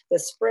fever. The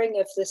spring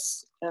of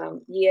this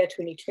year,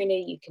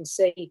 2020, you can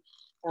see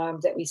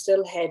that we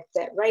still had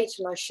that rate.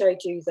 And I showed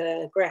you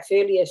the graph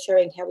earlier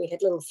showing how we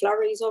had little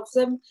flurries of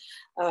them.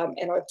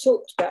 And I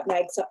talked about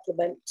mag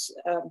supplement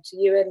to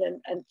Ewan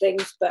and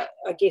things, but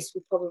I guess we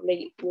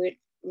probably weren't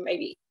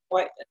maybe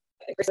quite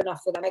aggressive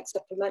enough with the mag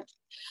supplement.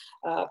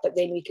 But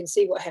then we can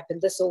see what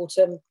happened this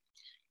autumn,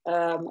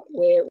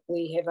 where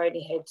we have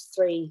only had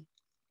 3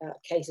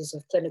 cases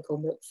of clinical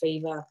milk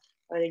fever,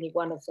 and only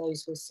one of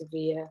those was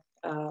severe,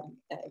 and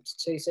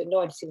 2, so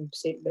 97%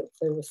 milk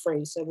fever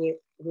free. So we're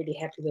really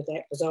happy with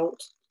that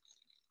result.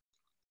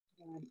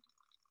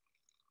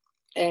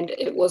 And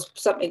it was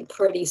something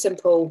pretty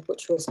simple,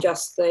 which was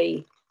just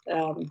the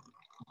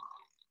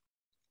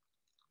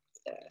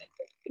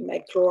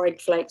mag chloride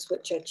flakes,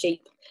 which are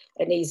cheap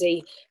and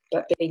easy,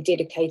 but being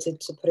dedicated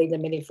to putting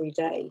them in every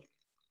day.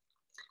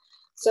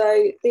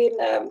 So then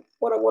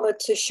what I wanted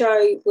to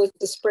show was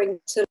the spring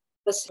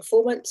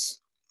performance.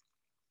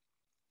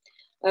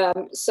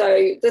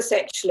 So this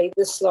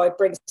slide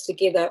brings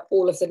together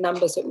all of the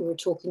numbers that we were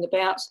talking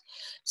about.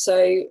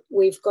 So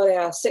we've got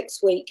our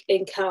 6-week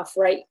in-calf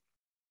rate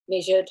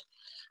measured.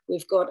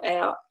 We've got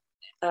our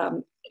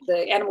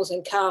the animals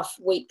in calf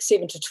week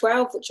 7 to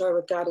 12, which I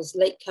regard as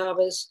late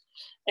calvers,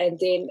 and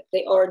then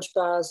the orange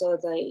bars are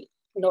the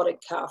not in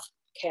calf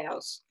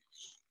cows.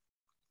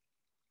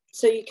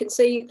 So you can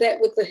see that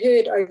with the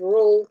herd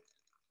overall,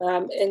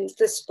 in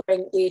this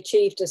spring, we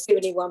achieved a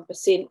 71%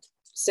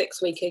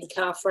 6-week in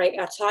calf rate.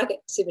 Our target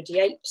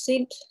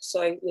 78%,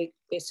 so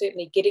we're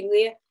certainly getting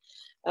there.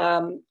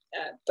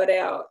 But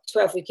our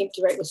 12-week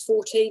empty rate was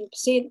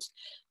 14%,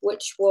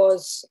 which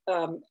was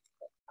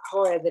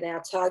higher than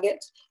our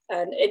target.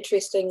 And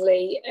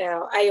interestingly,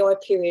 our AI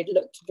period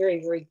looked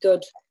very, very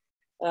good,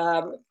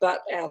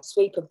 but our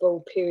sweeper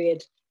bull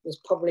period was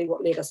probably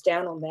what let us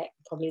down on that,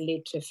 probably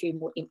led to a few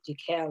more empty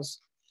cows.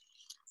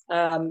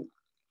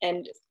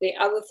 And the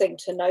other thing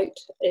to note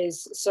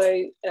is,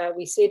 so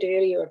we said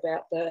earlier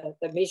about the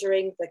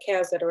measuring the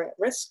cows that are at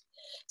risk.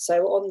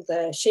 So on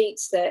the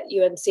sheets that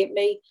Ewan sent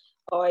me,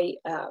 I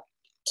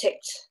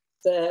ticked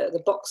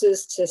the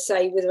boxes to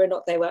say whether or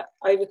not they were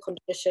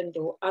over-conditioned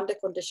or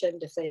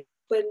under-conditioned, if they had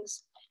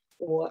twins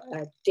or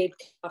a dead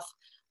calf,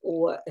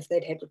 or if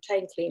they'd had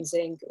retained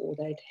cleansing or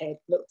they'd had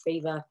milk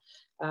fever.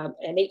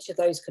 And each of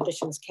those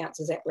conditions counts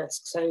as at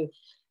risk. So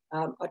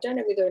I don't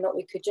know whether or not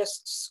we could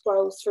just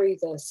scroll through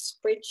the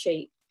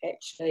spreadsheet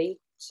actually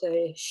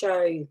to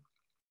show.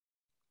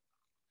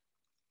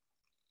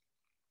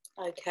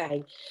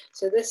 Okay,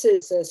 so this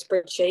is a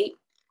spreadsheet.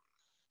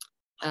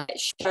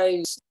 It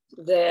shows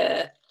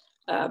the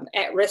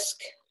at-risk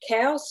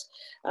cows.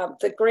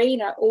 The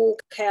green are all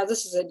cows.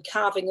 This is in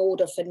calving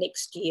order for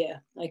next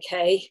year,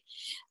 okay?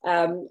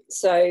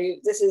 So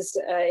this is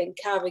in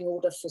calving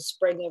order for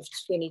spring of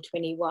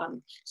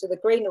 2021. So the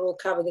green are all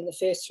calving in the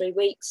first 3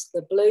 weeks.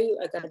 The blue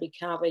are going to be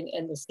calving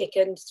in the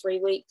second 3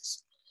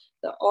 weeks.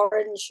 The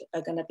orange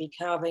are going to be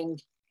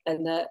calving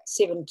in the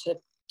 7 to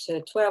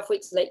 12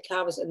 weeks, late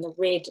calvers, and the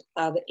red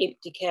are the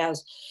empty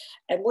cows.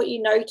 And what you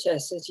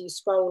notice as you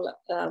scroll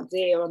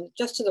there on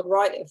just to the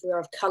right of where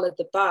I've coloured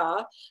the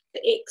bar,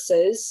 the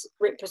X's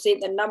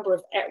represent the number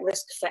of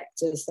at-risk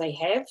factors they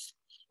have.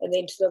 And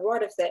then to the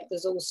right of that,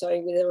 there's also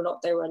whether or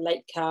not they were a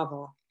late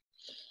calver.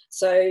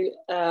 So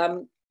I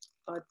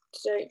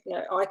don't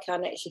know, I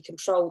can't actually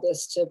control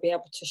this to be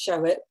able to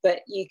show it, but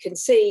you can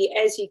see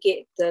as you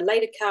get the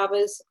later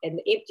calvers and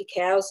the empty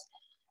cows,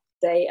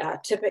 they are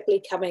typically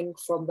coming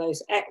from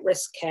those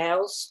at-risk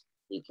cows.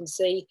 You can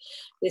see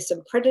there's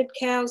some printed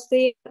cows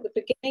there at the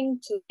beginning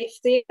to the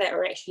left there that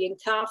are actually in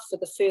calf for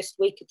the first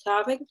week of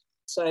calving.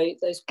 So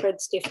those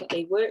prints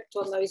definitely worked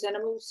on those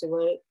animals. There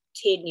were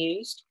 10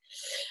 used.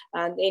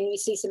 And then you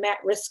see some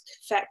at-risk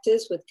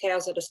factors with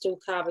cows that are still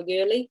calving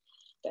early.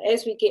 But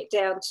as we get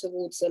down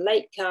towards the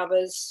late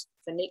calvers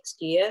for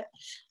next year,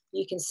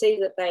 you can see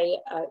that the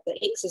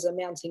X's are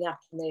mounting up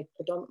and they're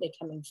predominantly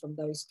coming from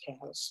those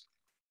cows.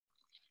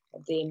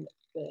 And then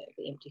the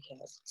empty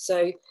cows.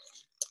 So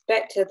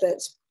back to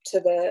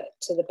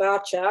the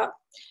bar chart,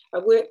 I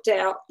worked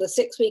out the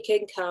 6-week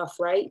in calf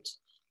rate,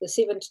 the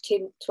 7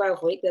 to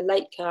 12 week, the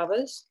late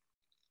calvers,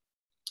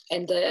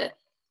 and the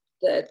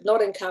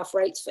not in calf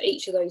rates for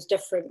each of those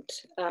different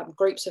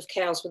groups of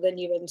cows within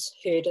Ewan's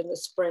herd in the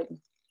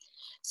spring.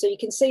 So you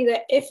can see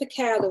that if a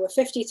cow, there were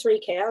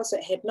 53 cows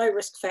that had no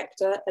risk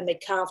factor and they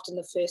calved in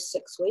the first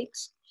 6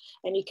 weeks.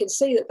 And you can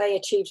see that they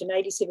achieved an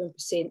 87%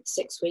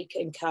 6-week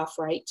in calf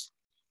rate,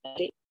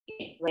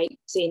 8%.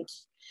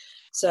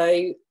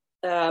 So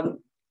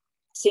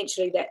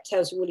essentially that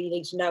tells you all you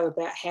need to know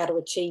about how to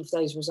achieve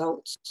those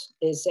results,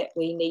 is that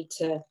we need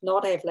to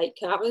not have late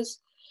calvers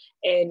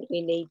and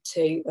we need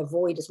to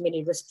avoid as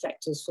many risk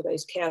factors for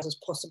those cows as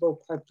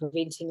possible by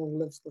preventing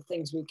all of the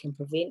things we can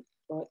prevent,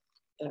 like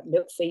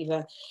milk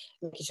fever,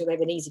 making sure they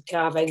have an easy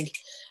calving,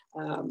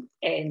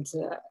 and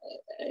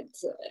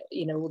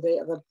you know, all the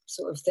other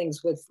sort of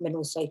things with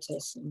mineral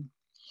status. And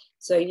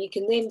so you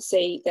can then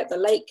see that the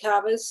late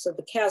calvers, so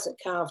the cows that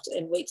calved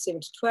in week 7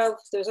 to 12,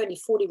 there was only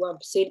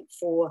 41%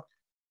 for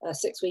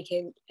 6-week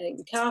in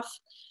calf,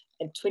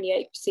 and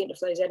 28% of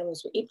those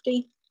animals were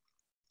empty.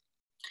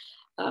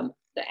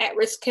 The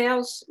at-risk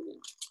cows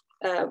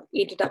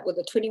ended up with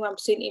a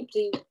 21%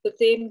 empty with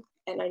them,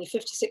 and only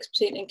 56%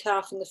 in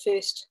calf in the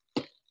first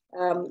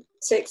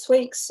 6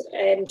 weeks.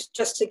 And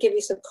just to give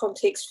you some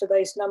context for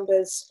those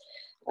numbers,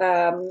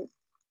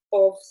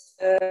 of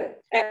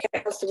at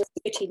cows, there were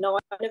 39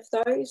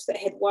 of those that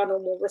had one or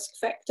more risk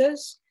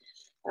factors.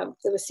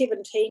 There were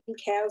 17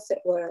 cows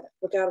that were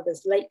regarded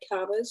as late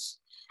calvers,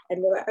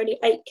 and there were only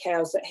 8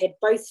 cows that had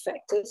both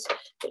factors.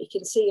 But you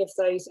can see of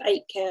those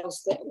 8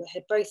 cows that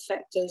had both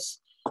factors,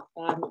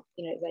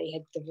 you know, they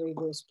had the very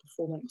worst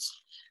performance.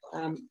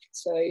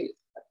 So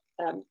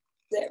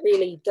that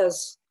really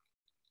does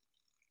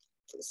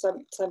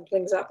sum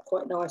things up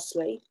quite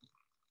nicely.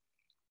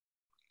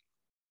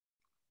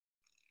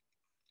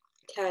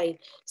 Okay,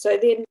 so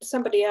then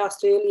somebody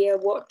asked earlier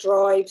what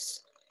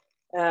drives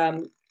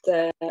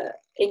the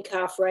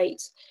in-calf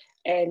rate,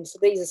 and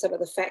these are some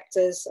of the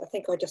factors. I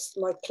think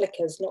my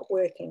clicker's not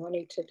working. I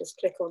need to just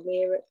click on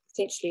there.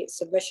 Essentially, it's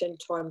submission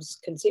times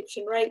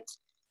conception rate.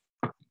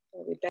 I'll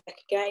be back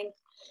again.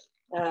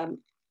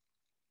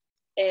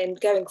 And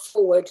going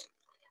forward,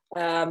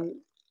 from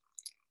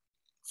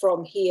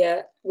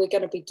here, we're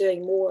going to be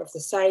doing more of the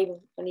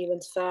same on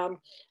Ewan's farm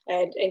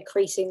and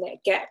increasing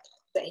that gap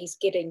that he's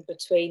getting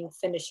between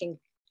finishing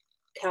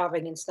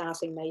calving and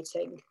starting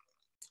mating.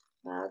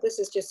 This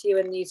is just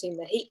Ewan using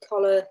the heat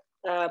collar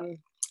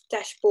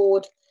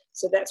dashboard.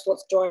 So that's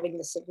what's driving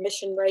the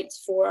submission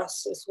rates for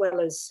us, as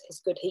well as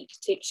his good heat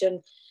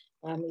detection.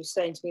 He was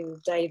saying to me the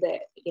day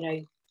that, you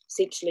know,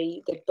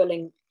 essentially they're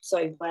billing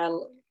so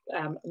well,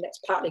 and that's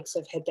partly because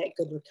I've had that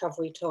good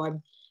recovery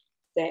time,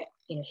 that,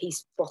 you know, he's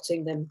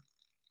spotting them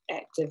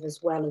active as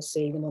well as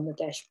seeing them on the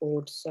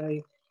dashboard.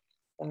 So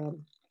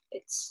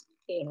it's,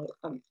 you know,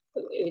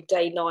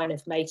 day 9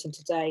 of mating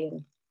today,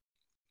 and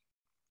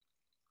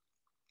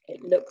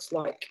it looks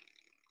like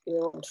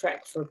we're on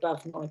track for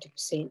above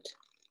 90%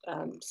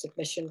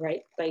 submission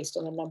rate based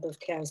on the number of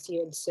cows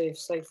you and served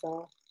so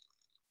far.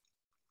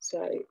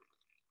 So I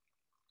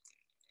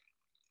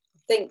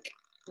think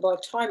my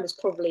time is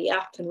probably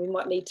up and we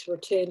might need to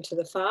return to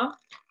the farm.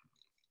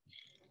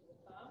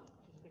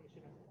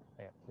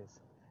 Yeah, please.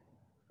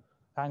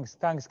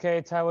 Thanks,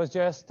 Kate. I was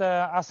just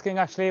asking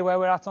actually where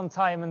we're at on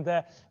time, and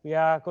we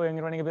are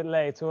running a bit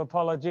late, so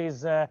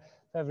apologies for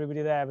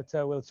everybody there, but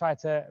we'll try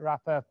to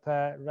wrap up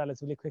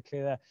relatively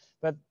quickly there.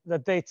 But the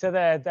data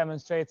there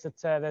demonstrates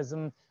that there's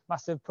some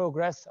massive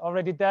progress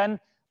already done,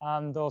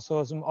 and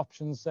also some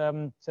options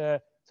to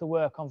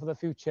work on for the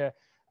future.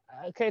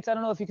 Kate, I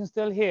don't know if you can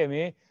still hear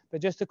me, but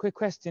just a quick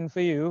question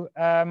for you.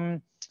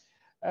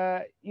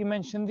 You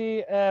mentioned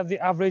the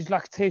average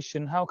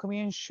lactation. How can we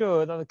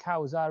ensure that the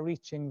cows are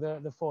reaching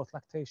the 4th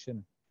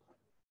lactation?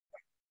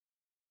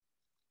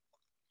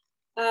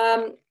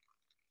 Yeah,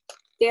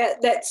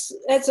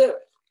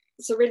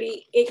 it's a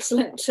really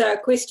excellent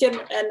question,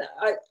 and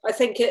I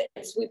think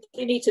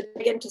we need to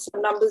dig into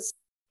some numbers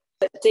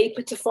a bit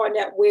deeper to find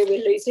out where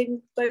we're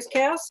losing those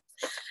cows.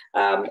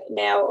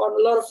 Now, on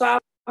a lot of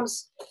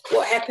farms,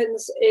 what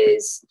happens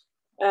is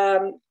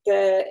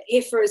the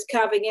heifer is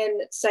calving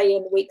in, say,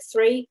 in week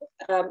 3,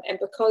 and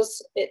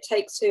because it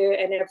takes her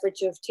an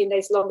average of 10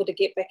 days longer to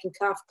get back in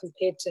calf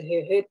compared to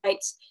her herd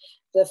mates,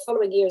 the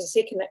following year is a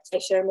 2nd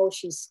lactation animal.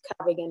 She's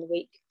calving in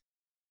week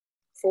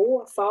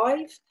 4 or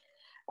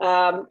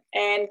 5,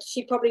 and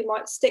she probably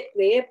might stick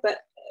there,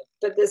 but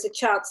there's a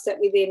chance that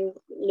we then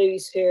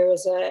lose her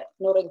as a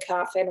not in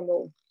calf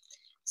animal.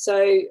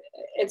 So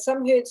in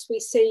some herds we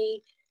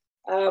see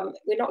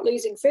we're not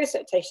losing 1st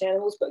lactation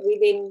animals, but we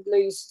then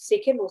lose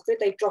 2nd, or 3rd.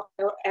 They drop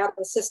out of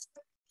the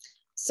system.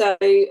 So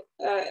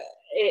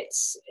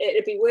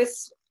it'd be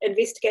worth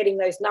investigating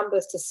those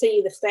numbers to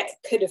see if that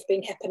could have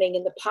been happening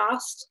in the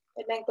past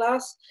at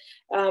NANTGLAS.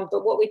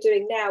 But what we're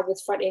doing now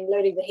with front-end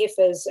loading the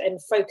heifers and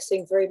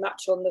focusing very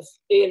much on the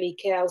early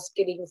cows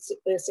getting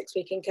the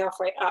 6-week in calf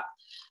rate up,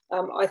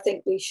 I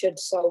think we should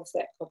solve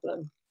that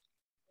problem.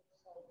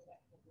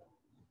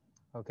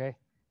 Okay,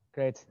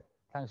 great.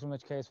 Thanks very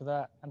much, Kate, for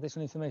that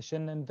additional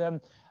information. And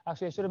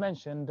actually, I should have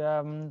mentioned,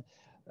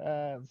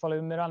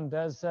 following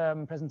Miranda's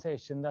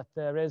presentation, that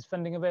there is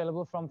funding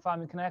available from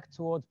Farming Connect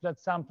towards blood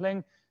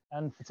sampling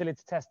and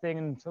fertility testing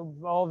and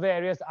all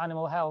various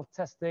animal health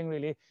testing,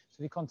 really. So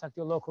if you contact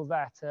your local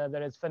vet,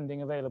 there is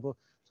funding available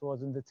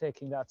towards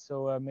undertaking that.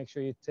 So make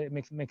sure you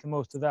make the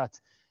most of that.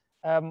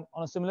 On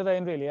a similar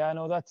vein, really, I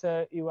know that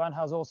Ewan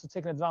has also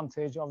taken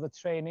advantage of the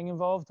training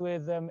involved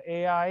with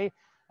AI.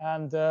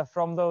 And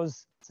from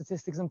those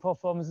statistics and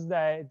performances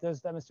there, it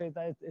does demonstrate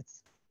that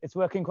it's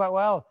working quite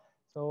well.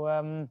 So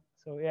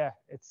so yeah,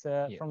 it's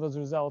from those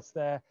results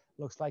there,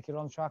 looks like you're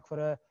on track for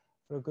a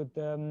good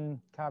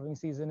calving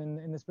season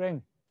in the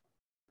spring.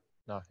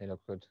 No, they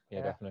look good.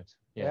 Yeah, definitely.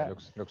 Yeah, it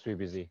looks really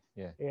busy.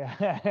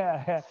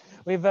 Yeah.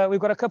 We've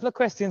got a couple of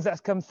questions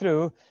that's come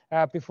through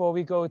before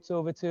we go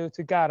over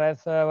to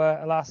Gareth,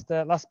 our last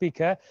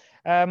speaker.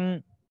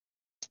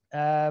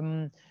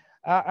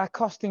 Are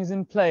costings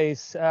in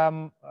place?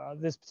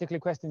 This particular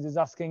question is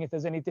asking if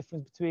there's any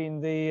difference between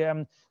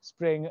the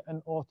spring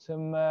and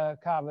autumn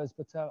calvers,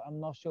 but I'm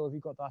not sure if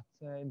you've got that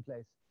in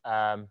place.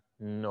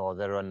 No,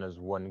 they're run as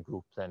one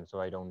group then, so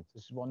I don't.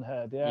 This is one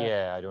herd, yeah.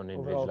 Yeah, I don't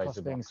individualize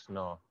the box.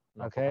 No,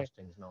 not for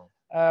costings, no.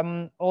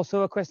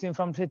 Also a question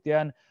from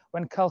Titian: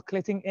 when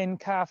calculating in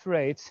calf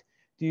rate,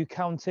 do you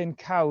count in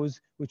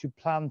cows which you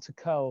plan to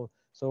cull?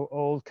 So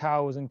old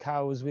cows and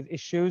cows with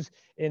issues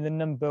in the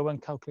number when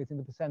calculating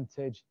the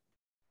percentage.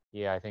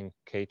 Yeah, I think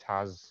Kate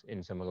has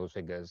in some of those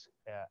figures.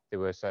 Yeah. There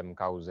were some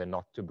cows that are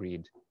not to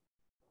breed.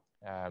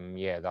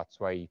 Yeah, that's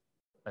why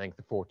I think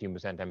the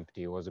 14%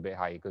 empty was a bit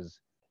high, because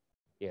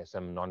yeah,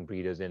 some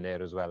non-breeders in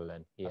there as well.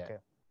 And yeah, okay.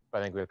 But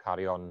I think we'll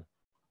carry on.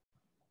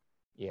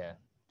 Yeah,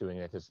 doing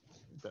it as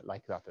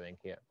like that. I think.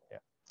 Yeah.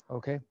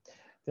 Okay.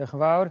 Diolch yn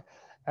fawr.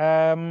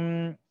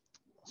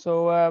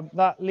 So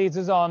that leads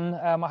us on.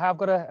 I have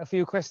got a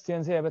few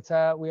questions here,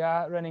 but we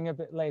are running a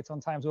bit late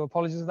on time, so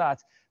apologies for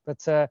that.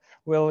 But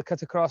we'll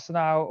cut across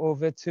now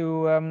over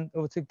to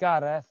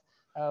Gareth,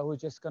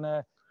 who's just going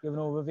to give an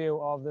overview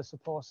of the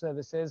support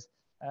services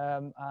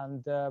and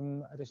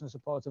additional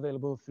support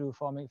available through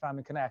Farming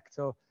Connect.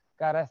 So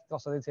Gareth,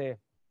 drosodd i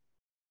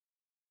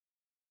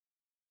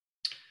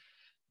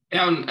ti.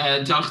 Iawn,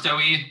 diolch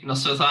Dewi,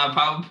 noswaith dda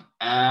pawb.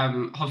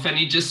 Hoffwn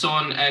i jyst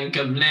sôn yn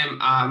gyflym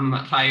am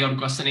rhai o'r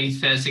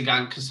gwasanaethau sydd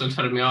gan cyswllt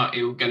ffermio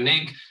i'w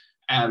gynnig,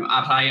 a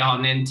rhai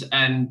ohonynt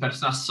yn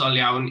berthnasol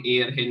iawn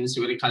i'r hyn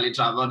sydd wedi cael ei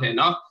drafod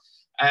heno.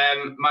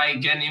 Mae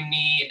gennym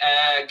ni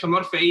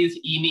cymorffeidd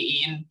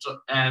 1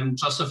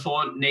 dros y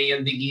ffôn neu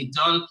yn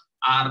ddigidol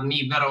ar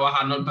nifer o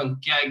wahanol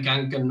bynciau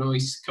gan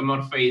gynnwys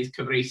cymorffeidd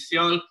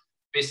cyfreithiol,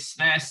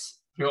 busnes,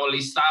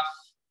 rheoli staff,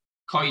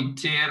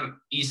 coedir,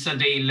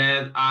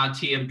 is-adeiledd a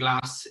tir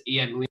glas i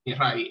enwi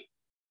rhai.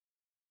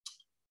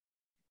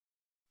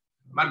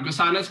 Mae'r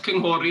gwasanaeth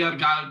cynghori ar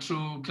gael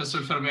trwy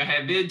cyswllt ffermio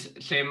hefyd,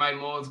 lle mae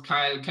modd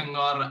cael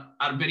cyngor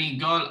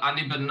arbenigol,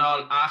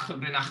 annibynnol a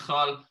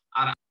chyfrinachol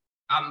ar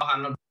am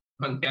wahanol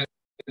bynciau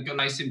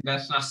gynnau sy'n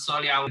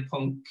berthnasol iawn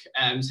pwnc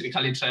sydd wedi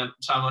cael ei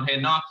trafod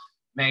heno,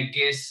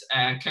 megis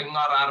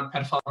cyngor ar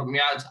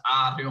perfformiad a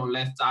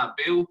rheolaeth da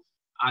byw,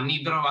 a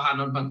nifer o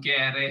wahanol bynciau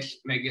eraill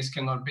megis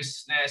cyngor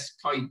busnes,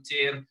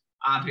 coedir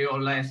a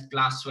rheolaeth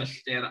glas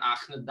welltir a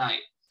chnydau.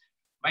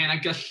 Mae yna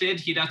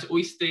gyllid hyd at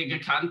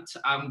 80%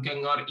 am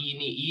gyngor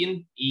 1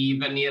 i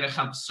fyny'r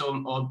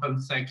uchafswm o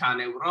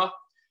 €500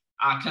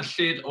 a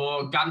cyllid o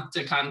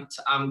 100%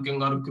 am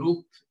gyngor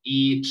grŵp i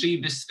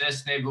 3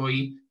 busnes neu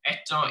fwy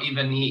eto i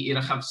fyny i'r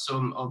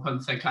uchafswm o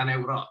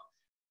 €500.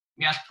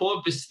 Mi all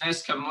pob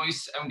busnes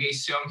cymwys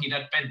ymgeisio hyd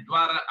at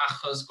 4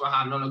 achos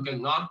gwahanol o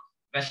gyngor,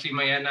 felly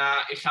mae yna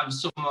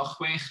uchafswm o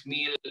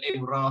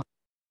 €6,000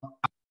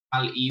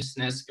 i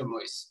busnes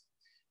gymwys.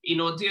 I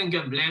nodi yn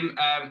gyflym,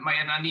 mae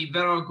yna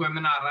nifer o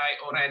gwebinarau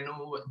o'r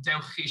enw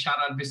Dewch i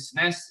siarad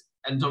busnes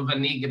yn dod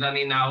fyny gyda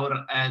ni nawr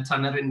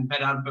tan yr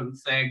 11 ar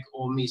 15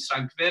 o mis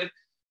Rhagfyr,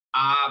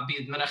 a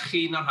bydd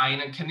mynychu un o'r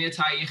rhain yn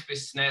caniatáu eich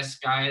busnes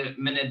gael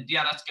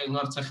mynediad at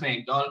gyngor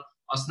technegol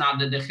os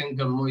nad ydych yn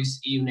gymwys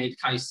i wneud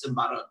cais yn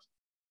barod.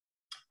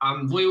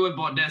 Am fwy o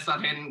wybodaeth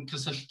ar hyn,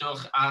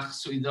 cysylltwch a'ch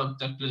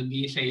swyddog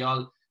datblygu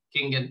lleol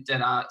cyn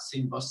gynted a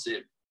sy'n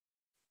bosib.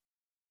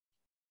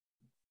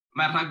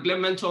 Mae'r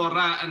rhaglen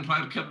mentora yn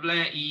rhoi'r cyfle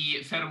i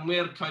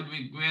ffermwyr,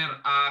 coedwigwyr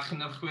a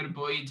chynhyrchwyr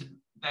bwyd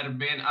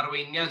dderbyn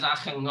arweiniad a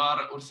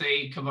chyngor wrth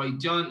eu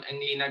cyfoedion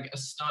ynglŷn ag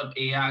ystod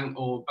eang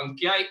o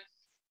bynciau.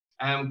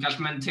 Gall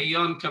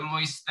menteion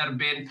cymwys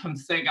derbyn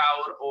 15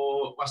 awr o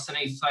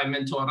wasanaethau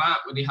mentora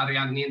wedi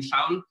hariannu'n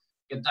llawn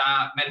gyda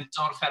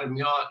mentor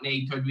ffermio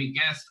neu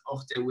coedwigaeth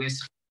o'ch dewis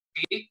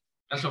chi.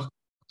 Gallwch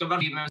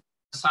gyfarfod mewn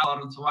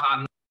ffordd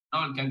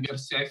wahanol gan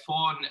gyrsiau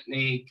ffôn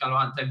neu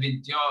galwadau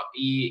fideo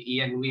i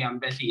enwi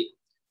ambell un.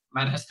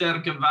 Mae'r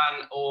rhestr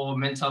gyfan o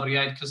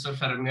mentoriaid cyswllt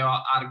ffermio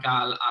ar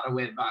gael ar y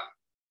wefan.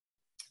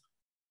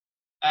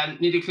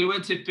 Ni wedi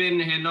clywed tipyn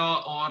heno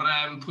o'r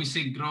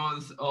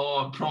pwysigrwydd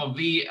o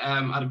profi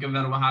ar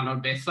gyfer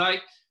wahanol bethau.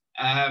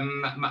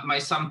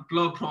 Mae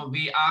samplo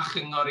profi a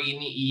chyngor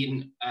 1 i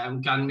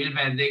 1 gan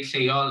milfeddyg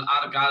lleol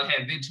ar gael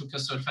hefyd trwy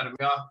cyswllt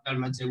ffermio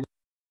fel mae Dewi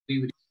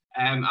wedi.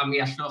 A mi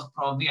allwch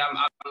profi am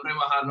amryw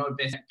wahanol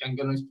beth gan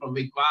gynnwys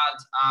profi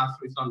gwad a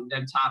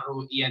ffrwythlondeb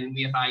tarw i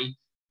enwi rhai.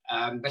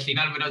 Felly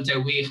fel wedodd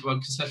Dewi,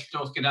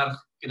 cysylltwch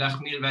gyda'ch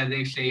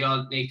milfeddyg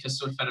lleol neu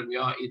cyswllt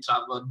ffermio i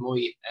trafod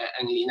mwy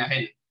ynglŷn â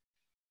hyn.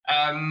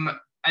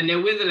 Yn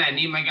newydd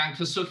eleni, mae gan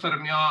cyswllt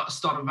ffermio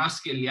storfa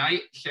sgiliau,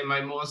 lle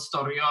mae modd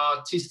storio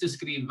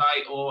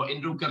tystysgrifau o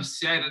unrhyw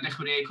gyrsiau rydych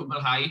wedi eu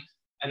cwblhau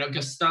yn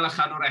ogystal â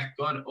chadw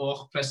record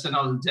o'ch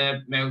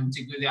presenoldeb mewn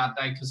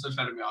digwyddiadau cyswllt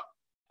ffermio.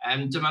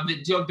 Dyma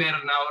fideo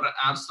byr nawr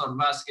ar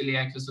storfa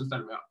sgiliau cyswllt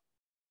ffermio.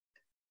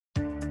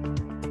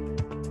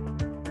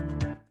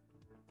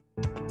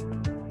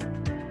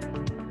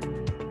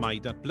 Mae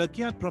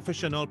datblygiad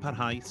proffesiynol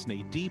parhaus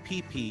neu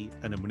DPP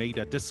yn ymwneud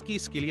â dysgu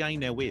sgiliau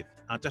newydd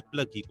a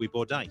datblygu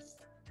gwybodaeth.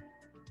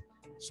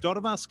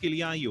 Storfa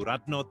sgiliau yw'r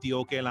adnodd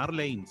diogel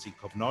ar-lein sy'n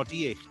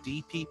cofnodi eich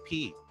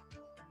DPP.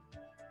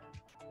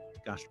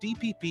 Gall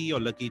DPP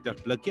olygu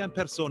datblygiad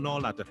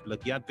personol a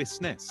datblygiad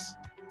busnes.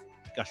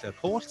 Gall yr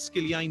holl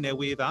sgiliau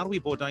newydd a'r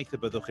wybodaeth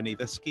y byddwch yn ei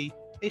ddysgu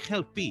eich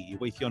helpu i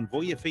weithio'n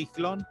fwy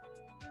effeithlon,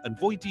 yn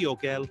fwy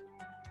diogel,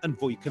 yn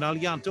fwy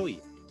cynaliadwy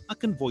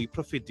ac yn fwy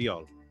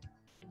proffidiol.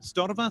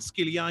 Storfa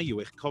sgiliau yw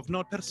eich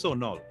cofnod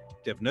personol.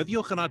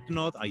 Defnyddiwch yr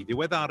adnodd a'i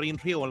ddiweddaru'n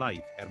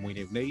rheolaidd mwyn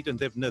ei wneud yn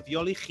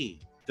ddefnyddiol i chi.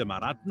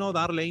 Dyma'r adnodd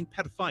ar-lein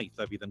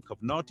perffaith a fydd yn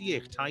cofnodi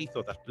eich taith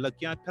o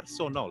ddatblygiad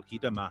personol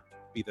hyd yma.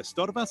 Bydd y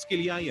storfa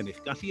sgiliau yn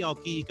eich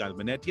galluogi i gael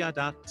mynediad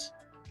at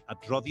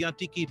adroddiad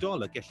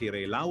digidol y gellir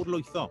ei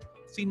lawrlwytho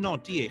sy'n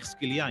nodi eich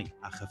sgiliau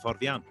a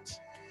chyfforddiant.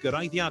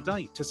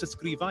 Gyrraeddiadau,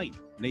 tysysgrifau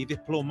neu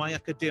ddiplomau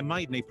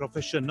academaidd neu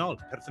proffesiynol,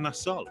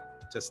 perthnasol.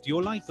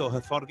 Tystiolaeth o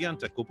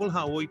hyfforddiant a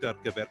gwblhawyd ar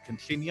gyfer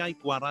cynlluniau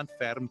gwarant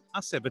fferm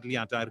a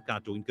sefydliadau'r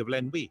gadwyn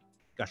gyflenwi.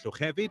 Gallwch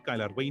hefyd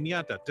gael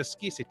arweiniad a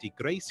dysgu sut i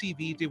greu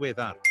CV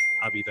diweddar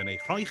a fydd yn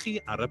eich rhoi chi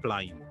ar y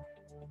blaen.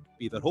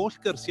 Bydd yr holl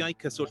gyrsiau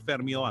cyswllt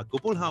ffermio a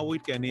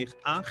gwblhawyd gennych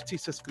a'ch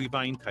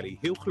tysysgrifau'n cael eu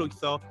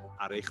huwchlwytho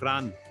ar eich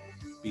ran.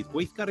 Bydd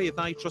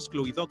gweithgareddau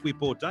trosglwyddo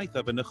gwybodaeth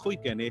a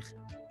fynychwyd gennych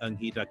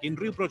ynghyd ag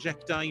unrhyw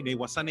brosiectau neu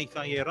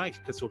wasanaethau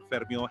eraill cyswllt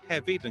ffermio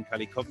hefyd yn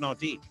cael eu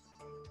cofnodi.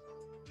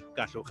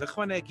 Gallwch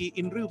ychwanegu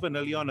unrhyw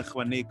fanylion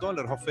ychwanegol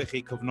yr hoffech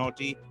eu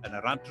cofnodi yn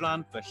yr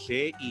adran Fy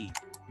Lle I,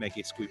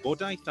 megis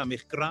gwybodaeth am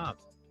eich gradd,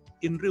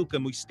 unrhyw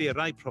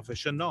gymwysterau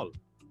proffesiynol,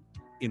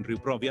 unrhyw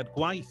brofiad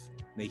gwaith,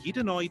 neu hyd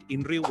yn oed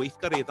unrhyw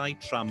weithgareddau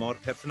tramor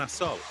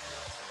perthnasol.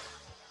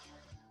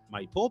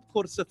 Mae bob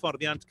cwrs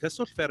hyfforddiant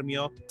cyswllt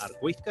ffermio ar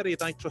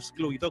gweithgareddau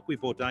trosglwyddo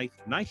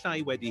gwybodaeth naill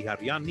ai wedi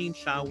ariannu'n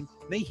llawn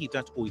neu hyd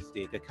at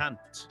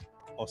 80%.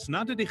 Os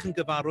nad ydych yn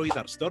gyfarwydd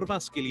ar storfa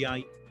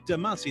sgiliau,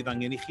 dyma sydd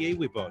angen i chi ei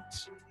wybod.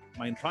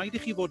 Mae'n rhaid i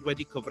chi fod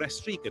wedi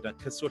cofrestru gyda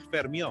cyswllt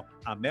ffermio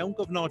a mewn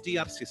gofnodi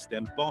ar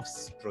system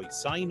BOS drwy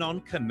Sign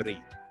On Cymru.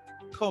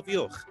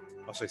 Cofiwch,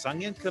 os oes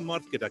angen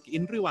cymorth gydag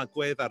unrhyw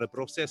agwedd ar y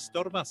broses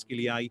storfa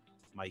sgiliau,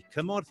 mae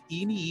cymorth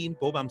 1 i 1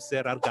 bob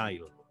amser ar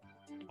gael.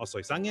 Os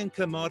oes angen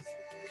cymorth,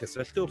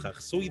 cysylltwch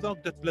â'ch swyddog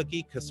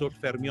datblygu cyswllt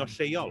ffermio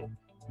lleol,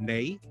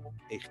 neu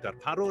eich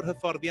darparwr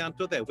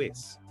hyfforddiant o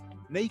ddewis,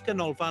 neu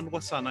ganolfan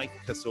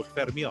wasanaeth cyswllt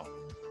ffermio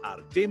ar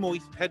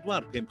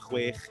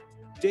 08456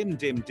 dim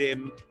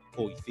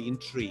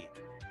 813.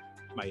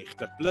 Mae eich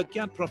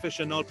datblygiad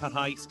proffesiynol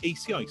parhaus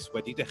eisoes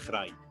wedi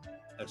dechrau.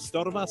 Y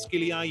storfa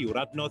sgiliau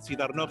yw'r adnodd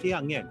sydd arnoch chi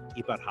angen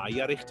i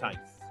barhau ar eich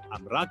taith.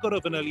 Am ragor o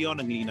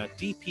fanylion ynglyn â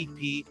DPP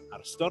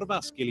ar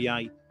storfa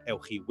sgiliau,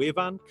 ewch i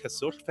wefan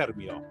cyswllt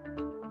ffermio.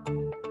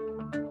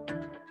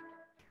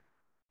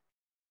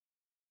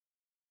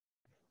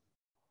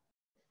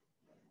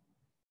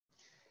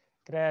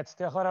 Gret,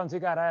 diolch o'r am ti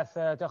Gareth,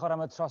 diolch o'r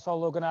am y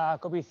trosolwg yna,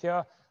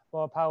 gobeithio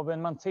bod pawb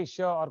yn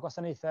manteisio o'r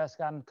gwasanaethau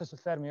gan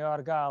cyswllt ffermio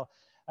ar gael.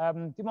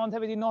 Dim ond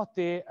hefyd i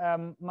nodi,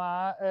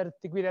 mae'r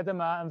digwyddiad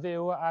yma yn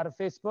fyw ar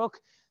Facebook,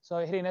 so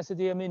rheina sydd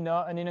wedi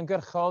ymuno yn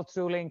uniongyrchol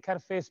trwy link ar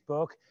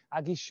Facebook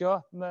ac isio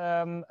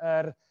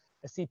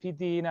y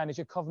CPD yna, ni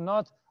eisiau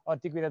cofnod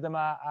o'r digwyddiad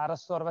yma ar y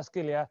storfa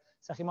sgiliau,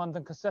 sa chi mond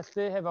yn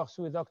cysylltu hefo'ch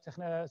swyddog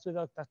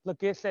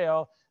datblygu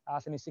lleol a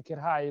allan ni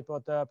sicrhau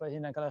bod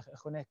hynna'n cael eich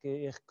ychwanegu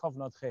i'ch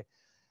cofnod chi.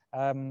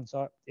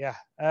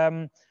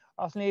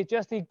 Os ni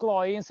jyst i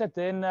gloi yn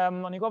sydyn,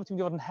 o'n i'n gwybod bod ti'n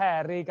mynd i fod yn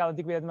her i gael y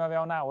digwyddiad yma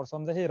fewn awr, so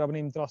ymddihiro bod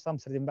ni'n dros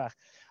amser ddim bach.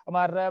 Ond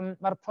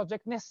mae'r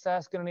prosiect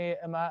nesaf sgynnon ni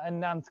yma yn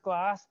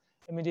NANTGLAS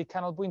yn mynd i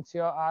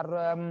canolbwyntio ar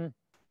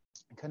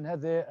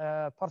cynhyddu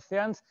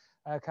porthiant,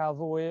 cael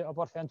fwy o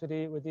borthiant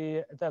wedi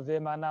dyfu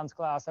yma yn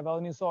NANTGLAS. A fel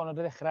o'n i'n sôn o'r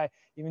dechrau,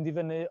 i fynd i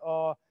fyny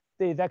o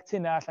 12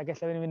 tunnell ac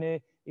efallai fynd i fyny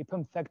i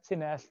 15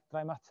 tunnell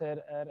drai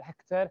mater yr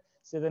hectar,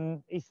 sydd yn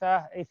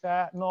eitha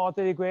nod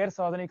wedi gwir,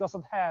 so oedden ni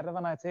gosod her y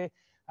fanna ti.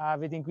 A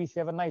fydd ni'n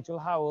gweithio efo Nigel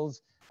Howells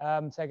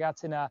teg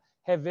at hynna.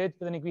 Hefyd,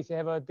 byddwn ni'n gweithio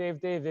efo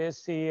Dave Davies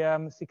i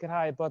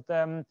sicrhau bod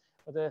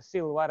y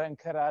silwar yn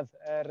cyrraedd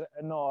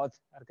y nod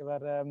ar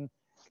gyfer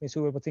gwneud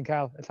siŵr bod ti'n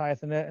cael y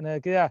llaeth yn y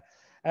gyda.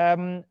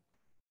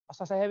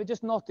 Os allai hefyd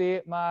jyst nodi,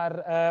 mae'r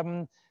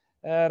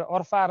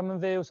o'r ffarm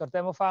yn fyw, so'r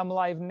Demo Farm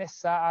Live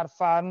nesaf ar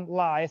ffarm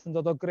laeth yn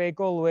dod o Greu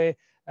Golwy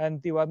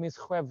yn diwedd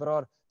mis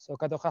Chwefror. So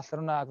gadwch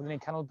allan hwnna, byddwn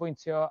ni'n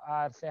canolbwyntio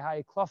ar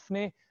lleihau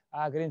cloffni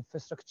ac yr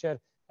infrastructure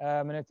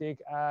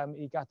mynedig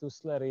i gadw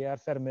slurry ar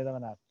ffermydd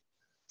am yna.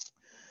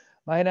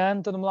 Mae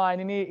hynna'n dod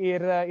ymlaen i ni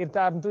i'r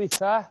darn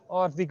dwytha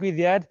o'r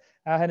ddigwyddiad,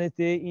 a hynny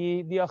ydy i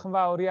ddiolch yn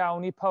fawr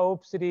iawn i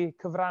pawb sydd wedi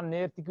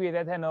cyfrannu'r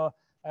digwyddiad heno.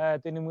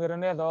 Dyn nhw'n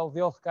wirioneddol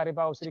ddiolchgar i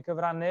bawb sydd wedi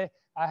cyfrannu,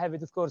 a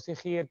hefyd wrth gwrs i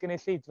chi'r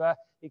gynulleidfa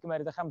i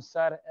gymeryd eich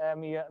amser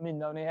i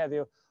ymuno ni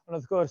heddiw. Ond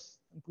wrth gwrs,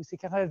 yn bwysig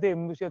cael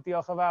ddim, dwi'n siŵr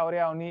diolch yn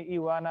fawr iawn i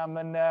Iwan am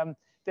yn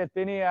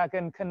derbyn ni ac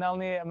yn cynnal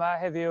ni yma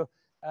heddiw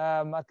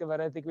ar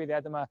gyfer y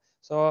digwyddiad yma.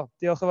 So,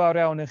 diolch yn fawr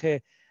iawn i chi.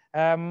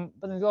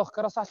 Byddwn i'n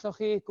ddiolchgar os allwch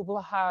chi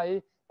gwblhau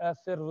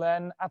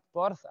ffurflen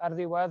adborth ar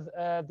ddiwedd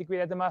y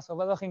digwyddiad yma. So,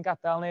 fyddwch chi'n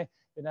gadael ni,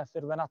 bydd yna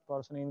ffurflen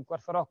adborth. So, ni'n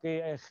gwerthfawrogi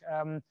eich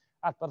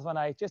adborth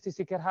fan'na, jyst i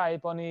sicrhau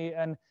bod ni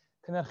yn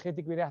cynhyrchu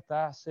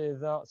digwyddiadau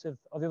sydd o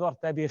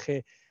ddiddordeb i chi.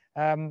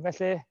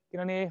 Felly,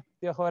 gyda ni,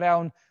 diolch yn fawr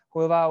iawn,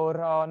 hwyl fawr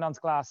o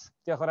NANTGLAS.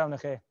 Diolch yn fawr iawn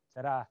i chi.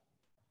 Ta-ra.